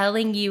 He's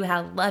telling you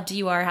how loved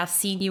you are, how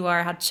seen you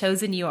are, how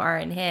chosen you are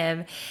in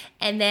him.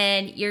 And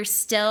then you're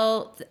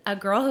still a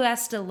girl who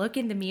has to look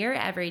in the mirror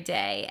every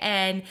day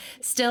and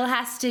still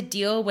has to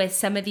deal with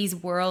some of these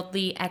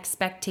worldly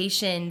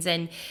expectations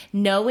and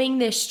knowing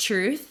this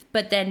truth,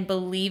 but then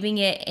believing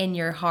it in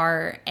your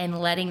heart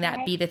and letting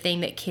that be the thing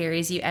that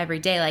carries you every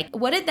day. Like,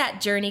 what did that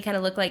journey kind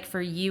of look like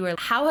for you? Or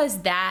how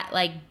has that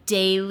like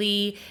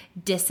daily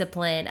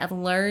discipline of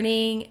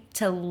learning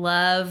to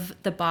love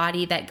the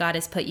body that God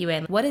has put you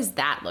in, what has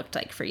that looked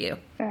like for you?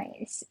 Right.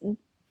 It's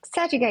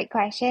such a great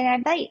question. I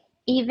bet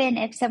even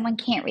if someone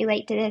can't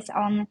relate to this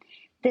on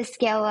the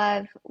scale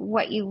of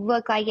what you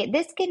look like,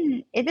 this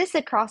is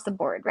across the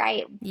board,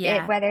 right?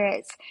 Yeah. Whether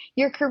it's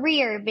your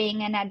career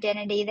being an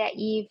identity that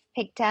you've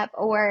picked up,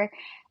 or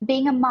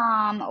being a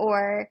mom,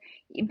 or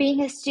being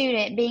a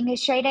student, being a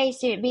straight A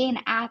student, being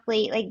an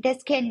athlete, like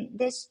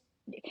this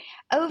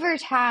over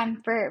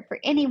time for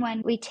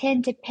anyone, we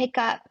tend to pick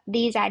up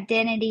these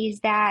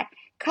identities that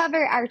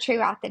cover our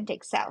true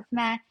authentic self.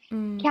 My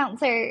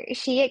counselor,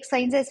 she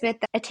explains this with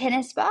a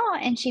tennis ball,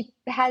 and she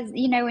has,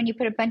 when you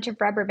put a bunch of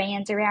rubber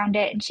bands around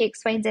it, and she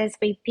explains this,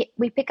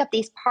 we pick up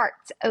these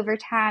parts over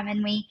time,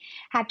 and we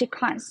have to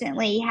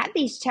constantly have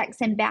these checks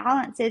and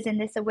balances and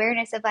this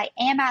awareness of like,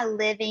 am I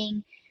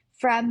living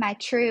from my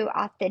true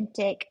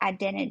authentic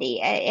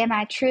identity? Am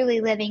I truly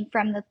living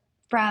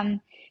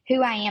from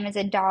who I am as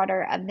a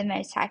daughter of the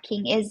Most High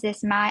King? Is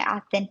this my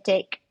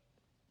authentic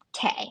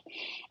Tay?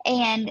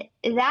 And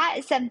that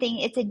is something,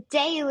 it's a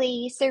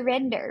daily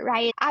surrender,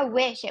 right? I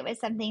wish it was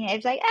something that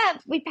was like, oh,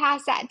 we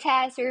passed that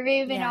test, we're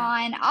moving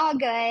on, all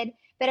good.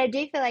 But I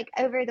do feel like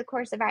over the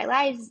course of our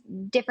lives,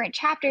 different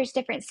chapters,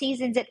 different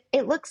seasons,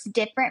 it looks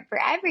different for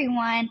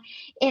everyone.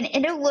 And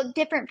it'll look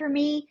different for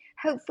me,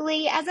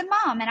 hopefully, as a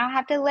mom. And I'll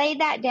have to lay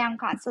that down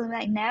constantly,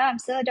 like, no, I'm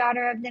still a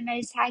daughter of the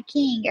Most High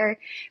King, or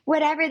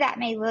whatever that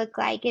may look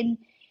like. And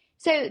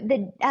so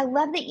I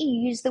love that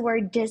you use the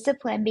word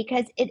discipline,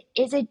 because it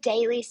is a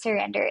daily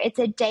surrender. It's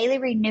a daily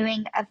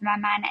renewing of my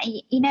mind.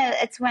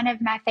 It's one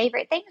of my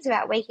favorite things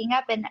about waking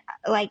up, and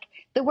like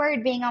the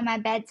word being on my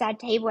bedside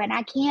table, and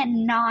I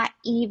cannot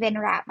even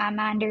wrap my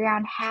mind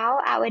around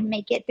how I would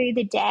make it through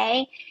the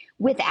day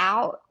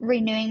without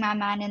renewing my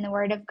mind in the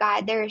word of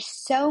God. There's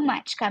so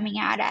much coming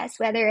at us,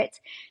 whether it's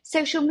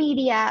social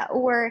media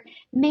or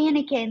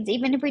mannequins.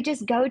 Even if we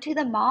just go to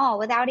the mall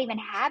without even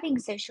having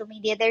social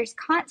media, there's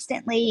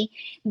constantly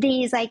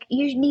these like,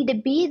 you need to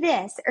be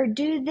this or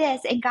do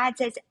this. And God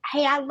says,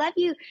 hey, I love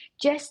you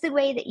just the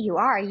way that you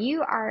are.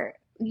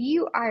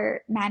 You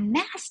are my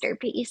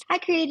masterpiece. I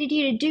created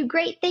you to do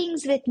great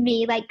things with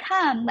me. Like,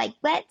 come, like,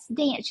 let's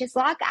dance. Just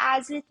lock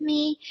eyes with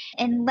me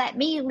and let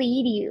me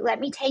lead you. Let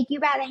me take you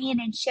by the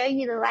hand and show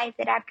you the life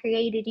that I've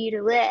created you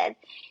to live.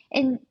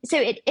 And so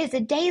it is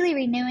a daily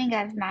renewing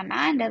of my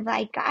mind of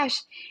like,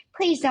 gosh,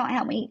 please don't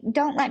help me.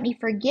 Don't let me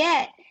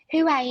forget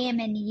who I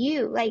am in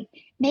you. Like,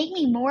 make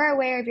me more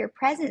aware of your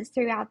presence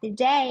throughout the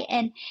day.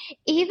 And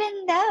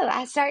even though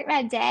I start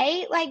my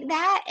day like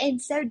that and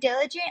so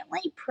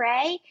diligently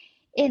pray,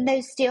 in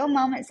those still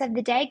moments of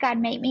the day, God,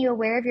 make me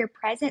aware of your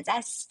presence,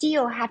 I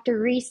still have to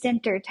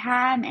recenter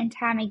time and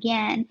time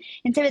again.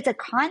 And so it's a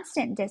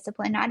constant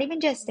discipline, not even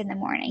just in the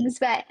mornings,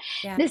 but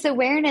this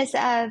awareness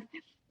of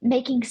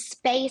making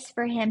space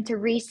for him to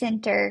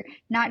recenter,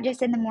 not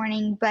just in the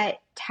morning, but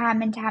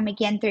time and time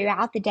again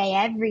throughout the day,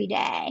 every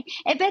day.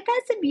 But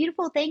that's the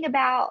beautiful thing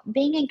about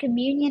being in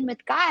communion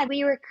with God.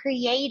 We were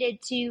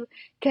created to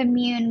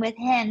commune with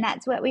him.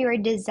 That's what we were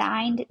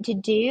designed to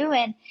do.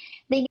 And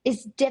I think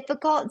it's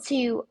difficult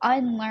to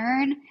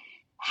unlearn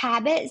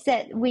habits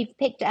that we've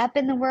picked up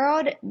in the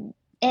world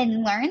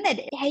and learn that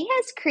he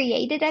has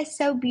created us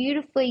so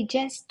beautifully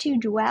just to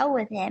dwell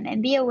with him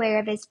and be aware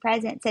of his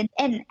presence.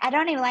 And I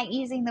don't even like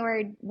using the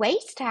word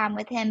waste time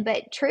with him,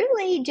 but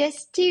truly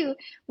just to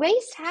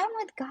waste time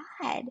with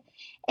God.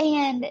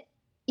 And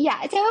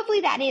yeah, so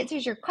hopefully that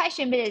answers your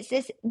question, but it's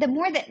this, the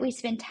more that we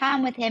spend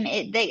time with him,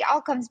 it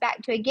all comes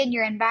back to, again,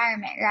 your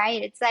environment,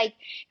 right? It's like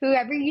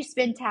whoever you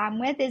spend time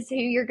with is who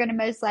you're going to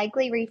most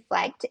likely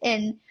reflect.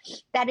 And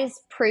that is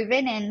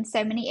proven in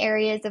so many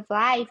areas of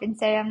life. And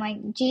so I'm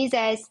like,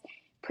 Jesus,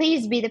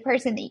 please be the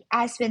person that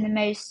I spend the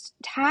most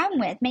time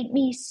with. Make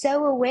me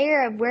so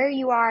aware of where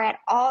you are at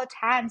all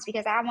times,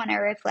 because I want to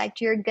reflect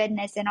your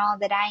goodness in all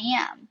that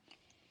I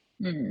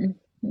am.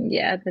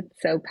 Yeah,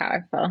 that's so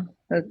powerful.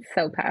 That's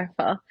so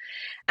powerful.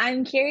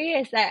 I'm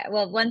curious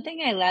one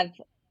thing I love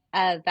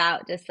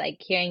about just like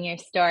hearing your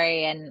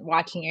story and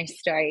watching your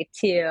story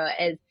too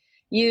is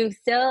you're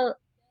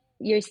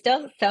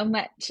still so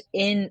much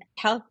in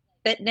health,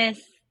 fitness,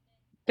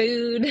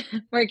 food,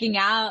 working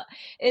out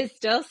is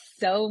still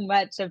so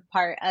much a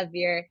part of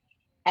your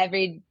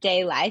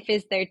everyday life.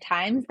 Is there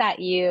times that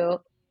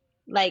you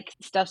like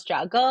still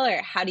struggle,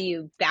 or how do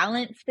you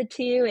balance the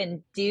two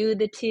and do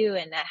the two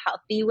in a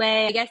healthy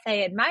way? I guess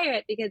I admire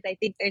it because I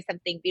think there's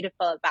something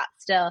beautiful about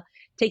still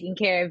taking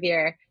care of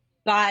your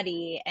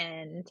body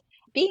and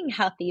being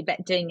healthy,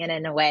 but doing it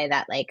in a way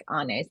that like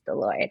honors the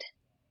Lord.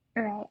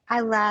 Right.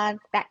 I love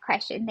that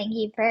question. Thank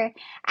you for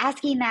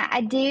asking that.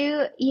 I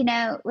do,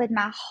 with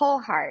my whole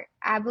heart,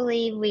 I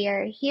believe we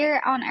are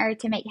here on earth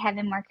to make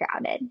heaven more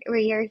crowded.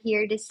 We are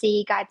here to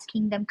see God's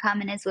kingdom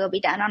come and his will be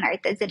done on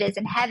earth as it is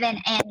in heaven.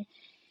 And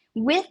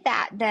with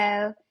that,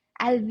 though,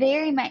 I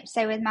very much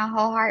so with my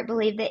whole heart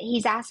believe that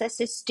he's asked us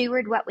to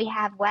steward what we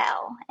have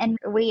well. And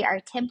we are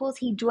temples.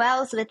 He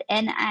dwells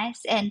within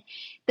us. And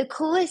the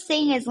coolest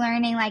thing is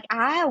learning, like,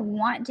 I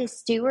want to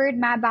steward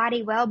my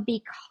body well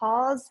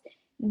because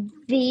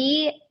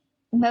the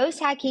Most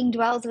High King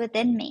dwells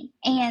within me,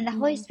 and the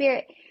Holy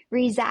Spirit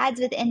resides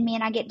within me,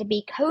 and I get to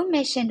be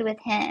commissioned with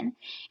him.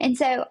 And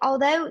so,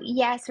 although,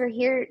 yes, we're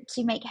here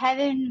to make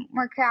heaven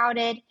more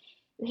crowded,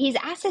 he's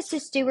asked us to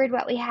steward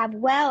what we have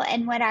well.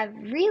 And what I've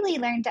really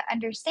learned to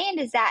understand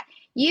is that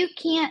you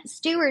can't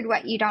steward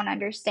what you don't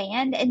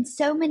understand. And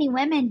so many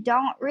women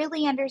don't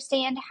really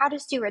understand how to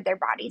steward their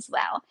bodies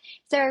well.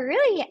 So I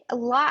really a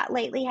lot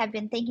lately have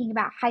been thinking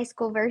about high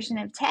school version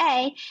of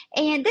Tay.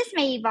 And this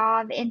may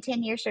evolve in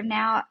 10 years from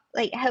now.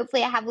 Like,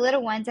 hopefully I have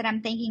little ones and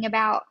I'm thinking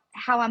about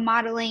how I'm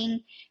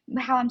modeling,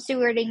 how I'm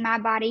stewarding my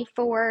body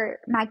for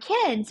my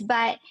kids.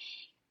 But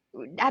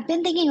I've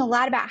been thinking a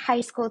lot about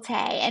high school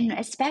Tay, and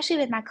especially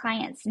with my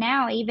clients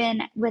now,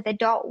 even with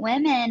adult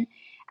women,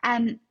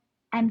 I'm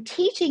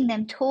teaching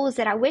them tools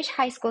that I wish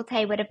high school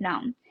Tay would have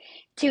known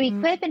to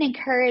equip and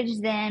encourage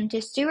them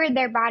to steward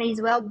their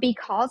bodies well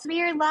because we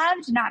are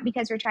loved, not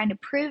because we're trying to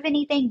prove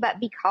anything,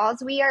 but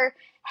because we are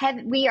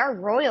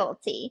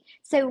royalty.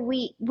 So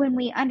when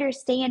we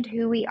understand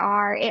who we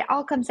are, it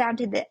all comes down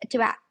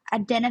to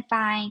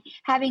identifying,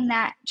 having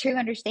that true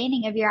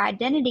understanding of your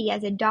identity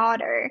as a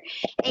daughter.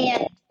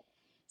 And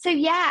so,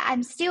 yeah,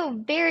 I'm still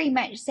very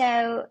much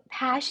so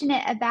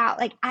passionate about,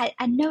 like, I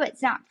know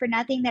it's not for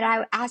nothing that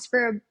I asked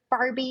for a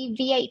Barbie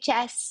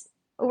VHS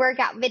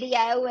workout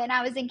video when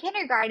I was in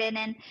kindergarten.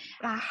 And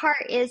my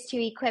heart is to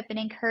equip and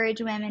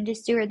encourage women to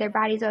steward their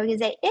bodies well,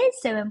 because it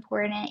is so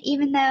important.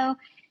 Even though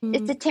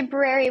it's a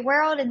temporary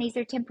world and these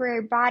are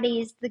temporary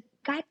bodies,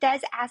 God does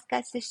ask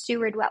us to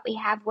steward what we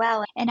have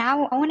well. And I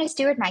want to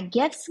steward my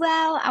gifts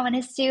well. I want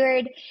to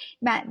steward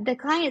the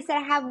clients that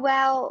I have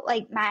well,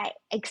 like my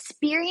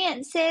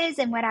experiences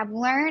and what I've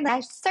learned.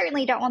 I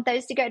certainly don't want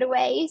those to go to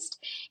waste.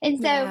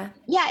 And so,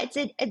 yeah, it's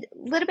a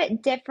little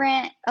bit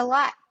different, a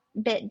lot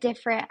bit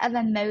different of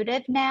a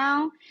motive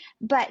now,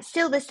 but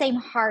still the same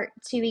heart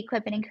to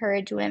equip and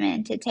encourage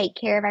women to take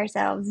care of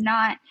ourselves,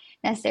 not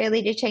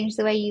necessarily to change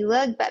the way you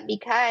look, but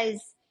because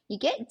you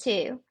get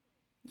to.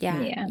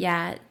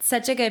 Yeah.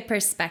 Such a good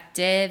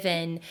perspective.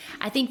 And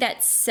I think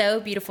that's so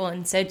beautiful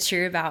and so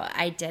true about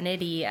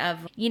identity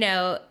of,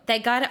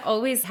 that God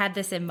always had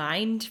this in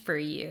mind for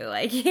you.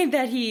 Like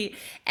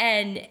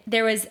and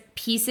there was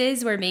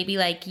pieces where maybe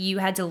like you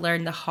had to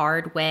learn the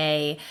hard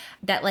way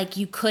that like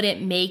you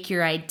couldn't make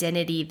your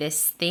identity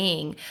this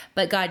thing,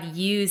 but God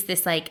used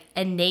this like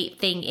innate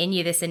thing in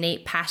you, this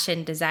innate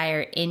passion,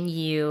 desire in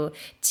you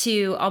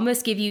to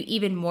almost give you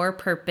even more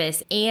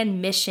purpose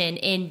and mission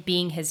in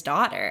being his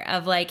daughter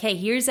of like, hey,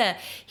 here's a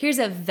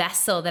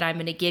vessel that I'm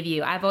going to give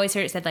you. I've always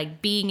heard it said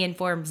like being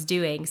informs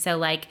doing. So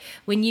like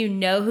when you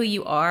know who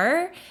you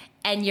are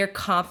and you're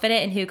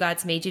confident in who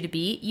God's made you to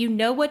be, you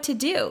know what to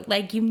do.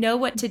 Like, you know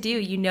what to do.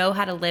 You know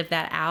how to live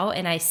that out.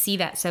 And I see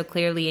that so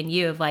clearly in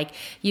you of like,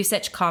 you have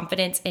such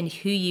confidence in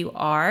who you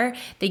are,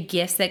 the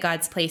gifts that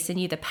God's placed in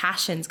you, the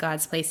passions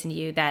God's placed in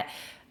you, that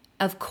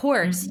of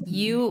course,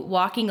 you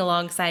walking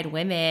alongside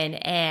women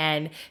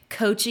and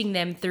coaching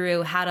them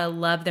through how to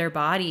love their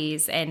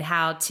bodies and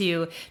how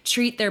to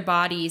treat their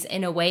bodies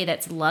in a way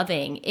that's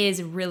loving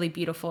is really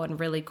beautiful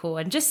and really cool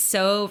and just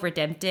so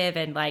redemptive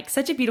and like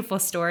such a beautiful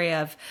story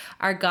of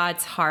our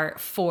God's heart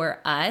for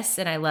us.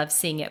 And I love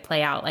seeing it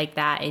play out like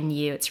that in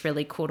you. It's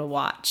really cool to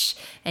watch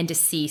and to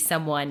see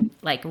someone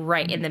like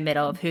right in the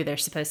middle of who they're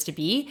supposed to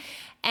be.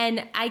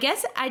 And I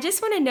guess I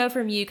just want to know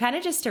from you, kind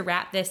of just to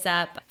wrap this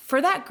up, for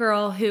that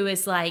girl who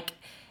is like,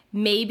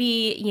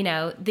 maybe,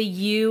 the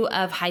you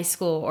of high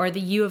school or the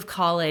you of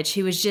college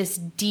who is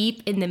just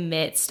deep in the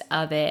midst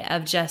of it,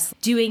 of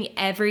just doing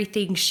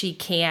everything she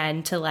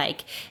can to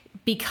like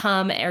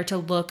become or to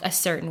look a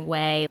certain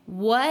way.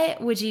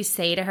 What would you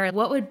say to her?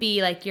 What would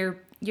be like your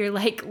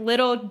like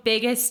little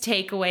biggest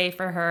takeaway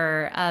for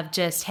her of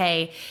just,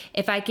 hey,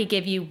 if I could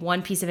give you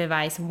one piece of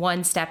advice,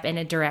 one step in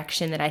a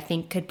direction that I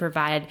think could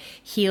provide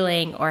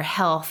healing or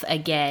health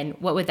again,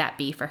 what would that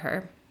be for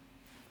her?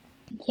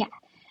 Yeah.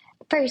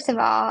 First of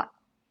all,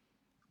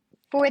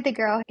 for the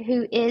girl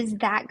who is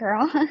that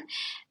girl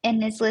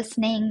and is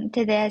listening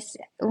to this,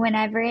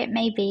 whenever it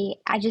may be,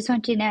 I just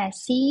want you to know I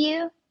see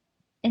you,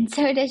 and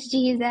so does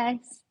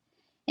Jesus,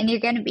 and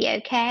you're going to be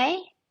okay.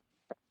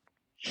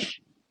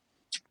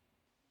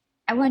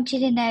 I want you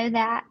to know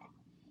that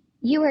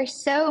you are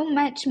so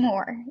much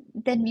more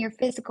than your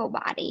physical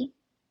body.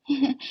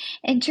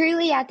 And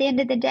truly, at the end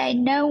of the day,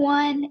 no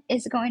one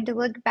is going to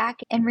look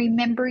back and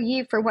remember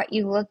you for what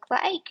you look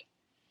like.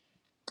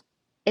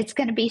 It's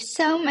going to be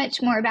so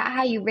much more about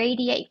how you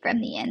radiate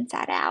from the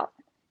inside out.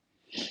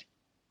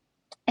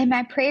 And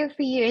my prayer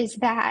for you is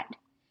that,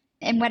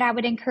 and what I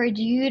would encourage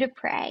you to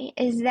pray,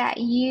 is that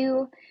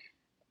you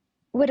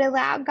would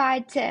allow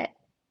God to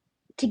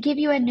give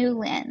you a new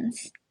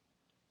lens,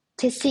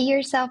 to see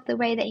yourself the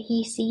way that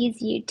He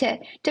sees you,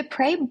 to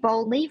pray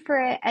boldly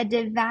for a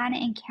divine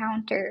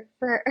encounter,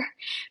 for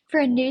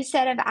a new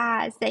set of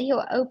eyes, that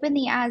He'll open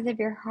the eyes of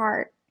your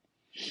heart.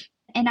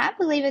 And I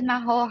believe with my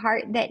whole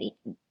heart that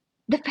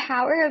the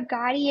power of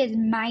God, He is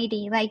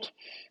mighty. Like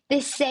the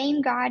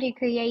same God who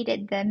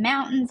created the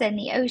mountains and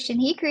the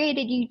ocean, He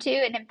created you too.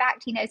 And in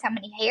fact, He knows how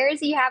many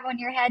hairs you have on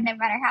your head, no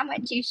matter how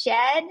much you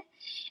shed.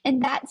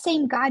 And that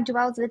same God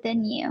dwells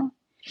within you.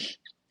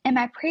 And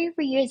my prayer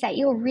for you is that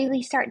you'll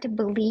really start to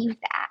believe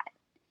that,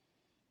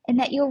 and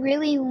that you'll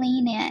really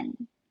lean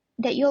in,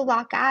 that you'll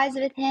lock eyes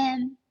with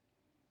Him,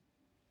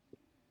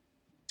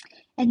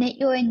 and that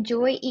you'll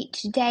enjoy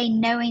each day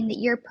knowing that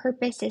your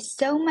purpose is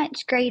so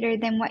much greater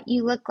than what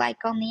you look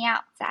like on the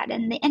outside.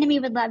 And the enemy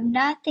would love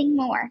nothing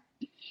more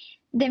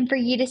than for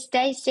you to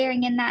stay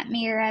staring in that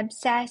mirror,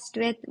 obsessed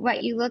with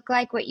what you look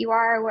like, what you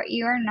are, or what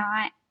you are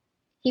not.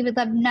 He would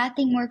love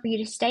nothing more for you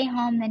to stay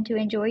home than to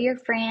enjoy your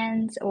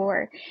friends,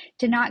 or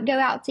to not go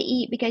out to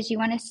eat because you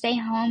want to stay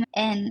home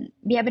and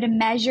be able to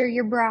measure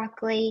your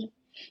broccoli.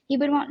 He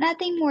would want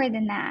nothing more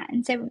than that.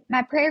 And so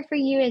my prayer for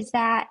you is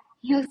that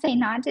you'll say,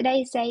 "Not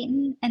today,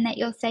 Satan," and that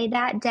you'll say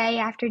that day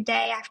after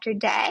day after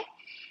day,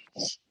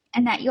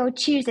 and that you'll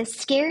choose, as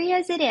scary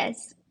as it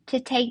is, to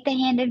take the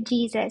hand of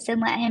Jesus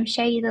and let Him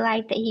show you the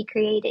life that He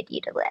created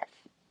you to live.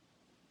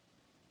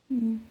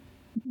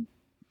 Mm-hmm.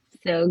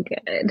 So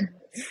good.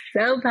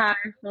 So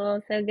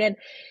powerful. So good.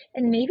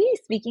 And maybe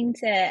speaking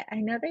to,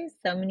 I know there's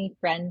so many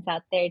friends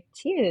out there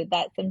too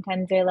that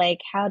sometimes are like,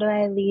 how do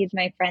I lead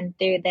my friend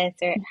through this?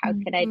 Or how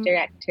could I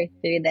direct her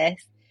through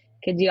this?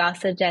 Could you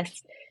also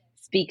just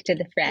speak to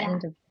the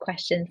friend of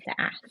questions to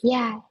ask?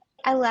 Yeah,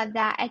 I love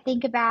that. I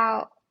think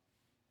about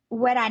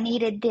what I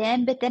needed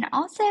then, but then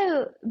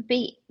also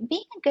being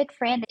a good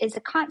friend is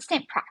a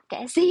constant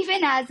practice,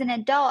 even as an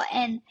adult.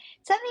 And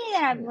something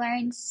that I've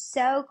learned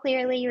so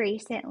clearly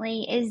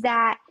recently is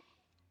that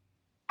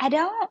I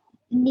don't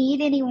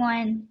need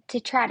anyone to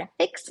try to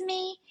fix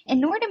me, and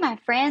nor do my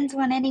friends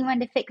want anyone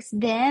to fix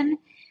them.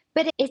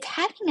 But it's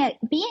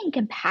being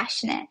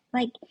compassionate,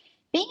 like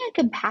being a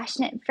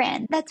compassionate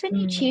friend. That's when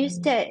you choose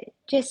to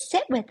just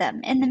sit with them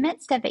in the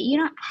midst of it. You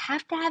don't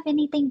have to have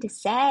anything to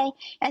say.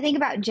 I think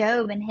about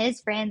Job and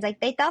his friends,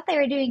 like they thought they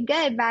were doing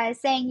good by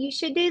saying, "You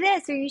should do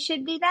this," or "You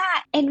should do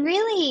that." And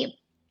really,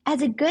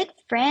 as a good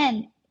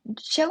friend,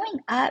 showing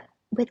up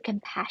with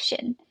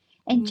compassion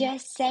and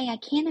just saying, "I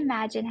can't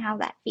imagine how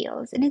that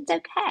feels," and it's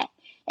okay.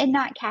 And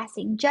not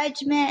casting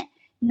judgment,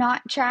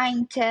 not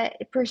trying to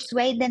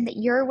persuade them that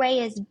your way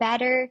is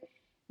better,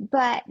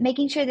 but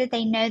making sure that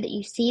they know that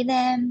you see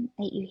them,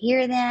 that you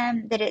hear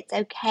them, that it's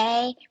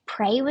okay.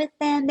 Pray with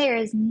them. There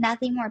is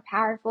nothing more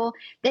powerful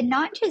than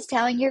not just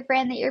telling your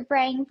friend that you're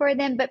praying for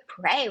them, but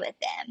pray with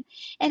them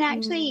and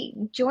actually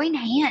join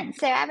hands.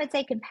 So I would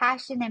say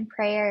compassion and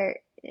prayer,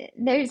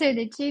 those are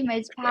the two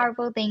most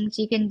powerful things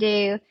you can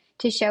do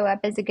to show up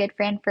as a good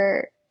friend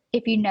for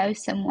if you know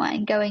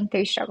someone going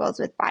through struggles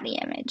with body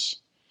image.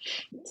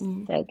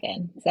 So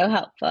good. So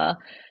helpful.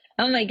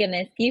 Oh my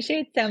goodness. You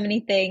shared so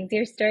many things.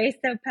 Your story is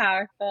so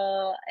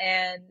powerful.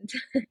 And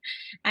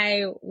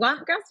I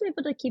want girls to be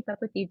able to keep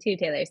up with you too,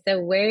 Tayler. So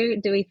where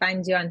do we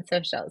find you on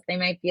socials? They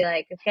might be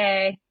like,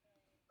 okay,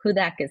 who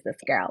the heck is this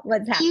girl?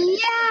 What's happening?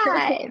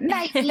 Yeah,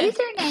 my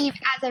username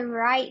as of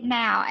right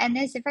now, and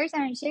this is the first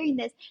time I'm sharing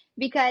this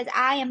because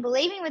I am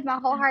believing with my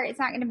whole heart it's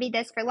not going to be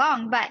this for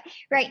long, but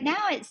right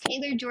now it's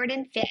Tayler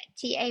Jordan Fit,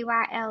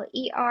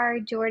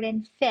 Tayler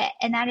Jordan Fit,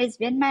 and that has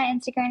been my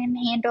Instagram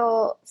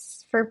handle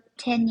for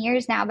 10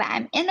 years now, but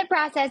I'm in the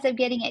process of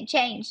getting it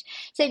changed.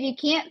 So if you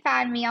can't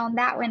find me on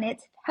that one,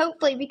 it's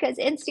hopefully because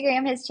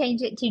Instagram has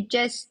changed it to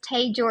just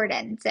Tay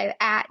Jordan. So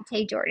at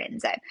Tay Jordan.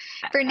 So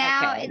for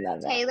now,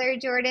 it's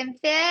Tayler Jordan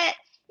Fit.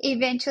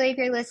 Eventually, if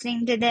you're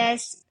listening to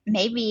this,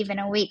 maybe even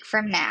a week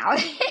from now.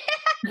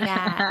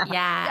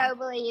 Yeah. So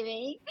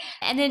believing.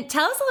 And then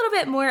tell us a little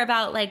bit more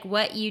about like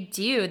what you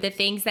do, the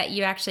things that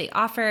you actually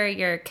offer,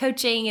 your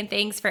coaching and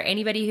things for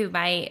anybody who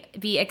might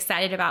be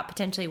excited about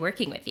potentially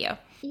working with you.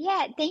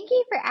 Yeah, thank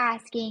you for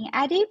asking.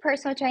 I do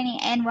personal training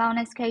and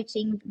wellness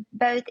coaching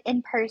both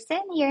in person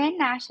here in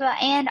Nashville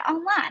and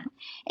online.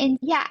 And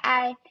yeah,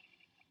 I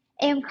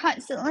am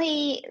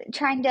constantly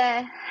trying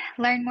to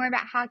learn more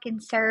about how I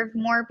can serve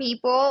more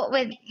people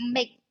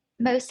make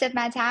most of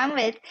my time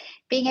with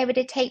being able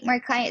to take more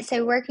clients.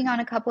 So working on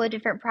a couple of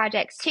different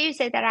projects too,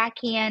 so that I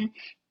can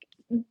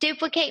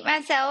duplicate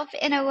myself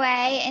in a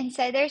way. And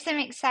so there's some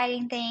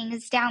exciting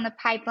things down the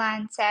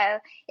pipeline. So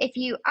if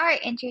you are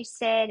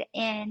interested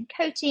in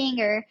coaching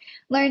or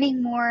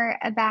learning more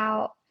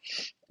about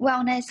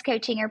wellness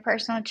coaching or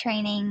personal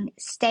training,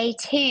 stay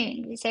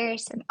tuned because there are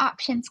some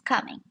options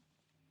coming.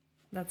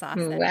 That's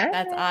awesome. Wow,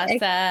 That's awesome.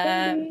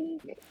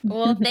 exciting.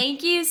 Well,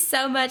 thank you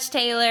so much,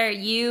 Tayler.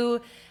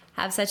 You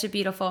have such a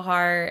beautiful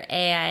heart,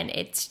 and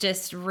it's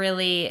just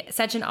really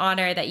such an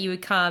honor that you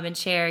would come and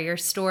share your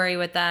story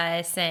with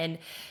us, and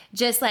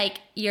just like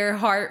your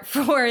heart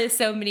for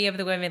so many of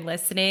the women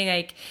listening.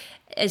 Like,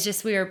 it's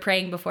just, we were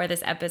praying before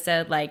this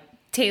episode, like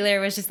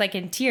Tayler was just like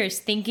in tears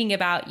thinking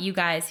about you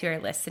guys who are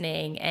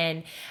listening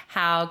and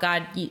how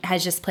God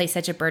has just placed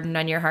such a burden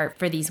on your heart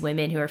for these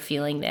women who are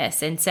feeling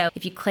this. And so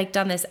if you clicked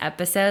on this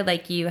episode,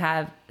 like, you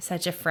have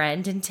such a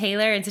friend in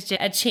Tayler and such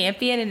a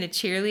champion and a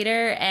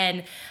cheerleader. And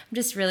I'm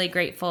just really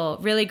grateful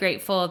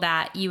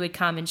that you would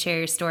come and share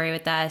your story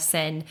with us.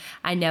 And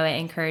I know it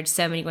encouraged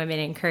so many women.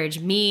 It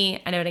encouraged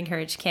me. I know it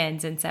encouraged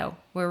Kens. And so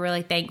we're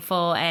really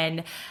thankful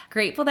and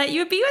grateful that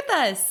you would be with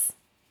us.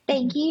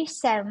 Thank you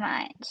so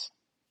much.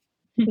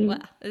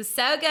 Well, it was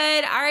so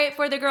good. All right,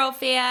 For the Girl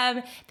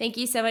fam, thank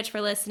you so much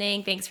for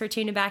listening. Thanks for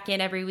tuning back in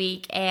every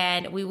week.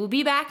 And we will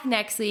be back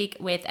next week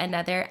with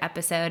another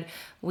episode.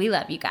 We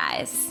love you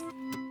guys.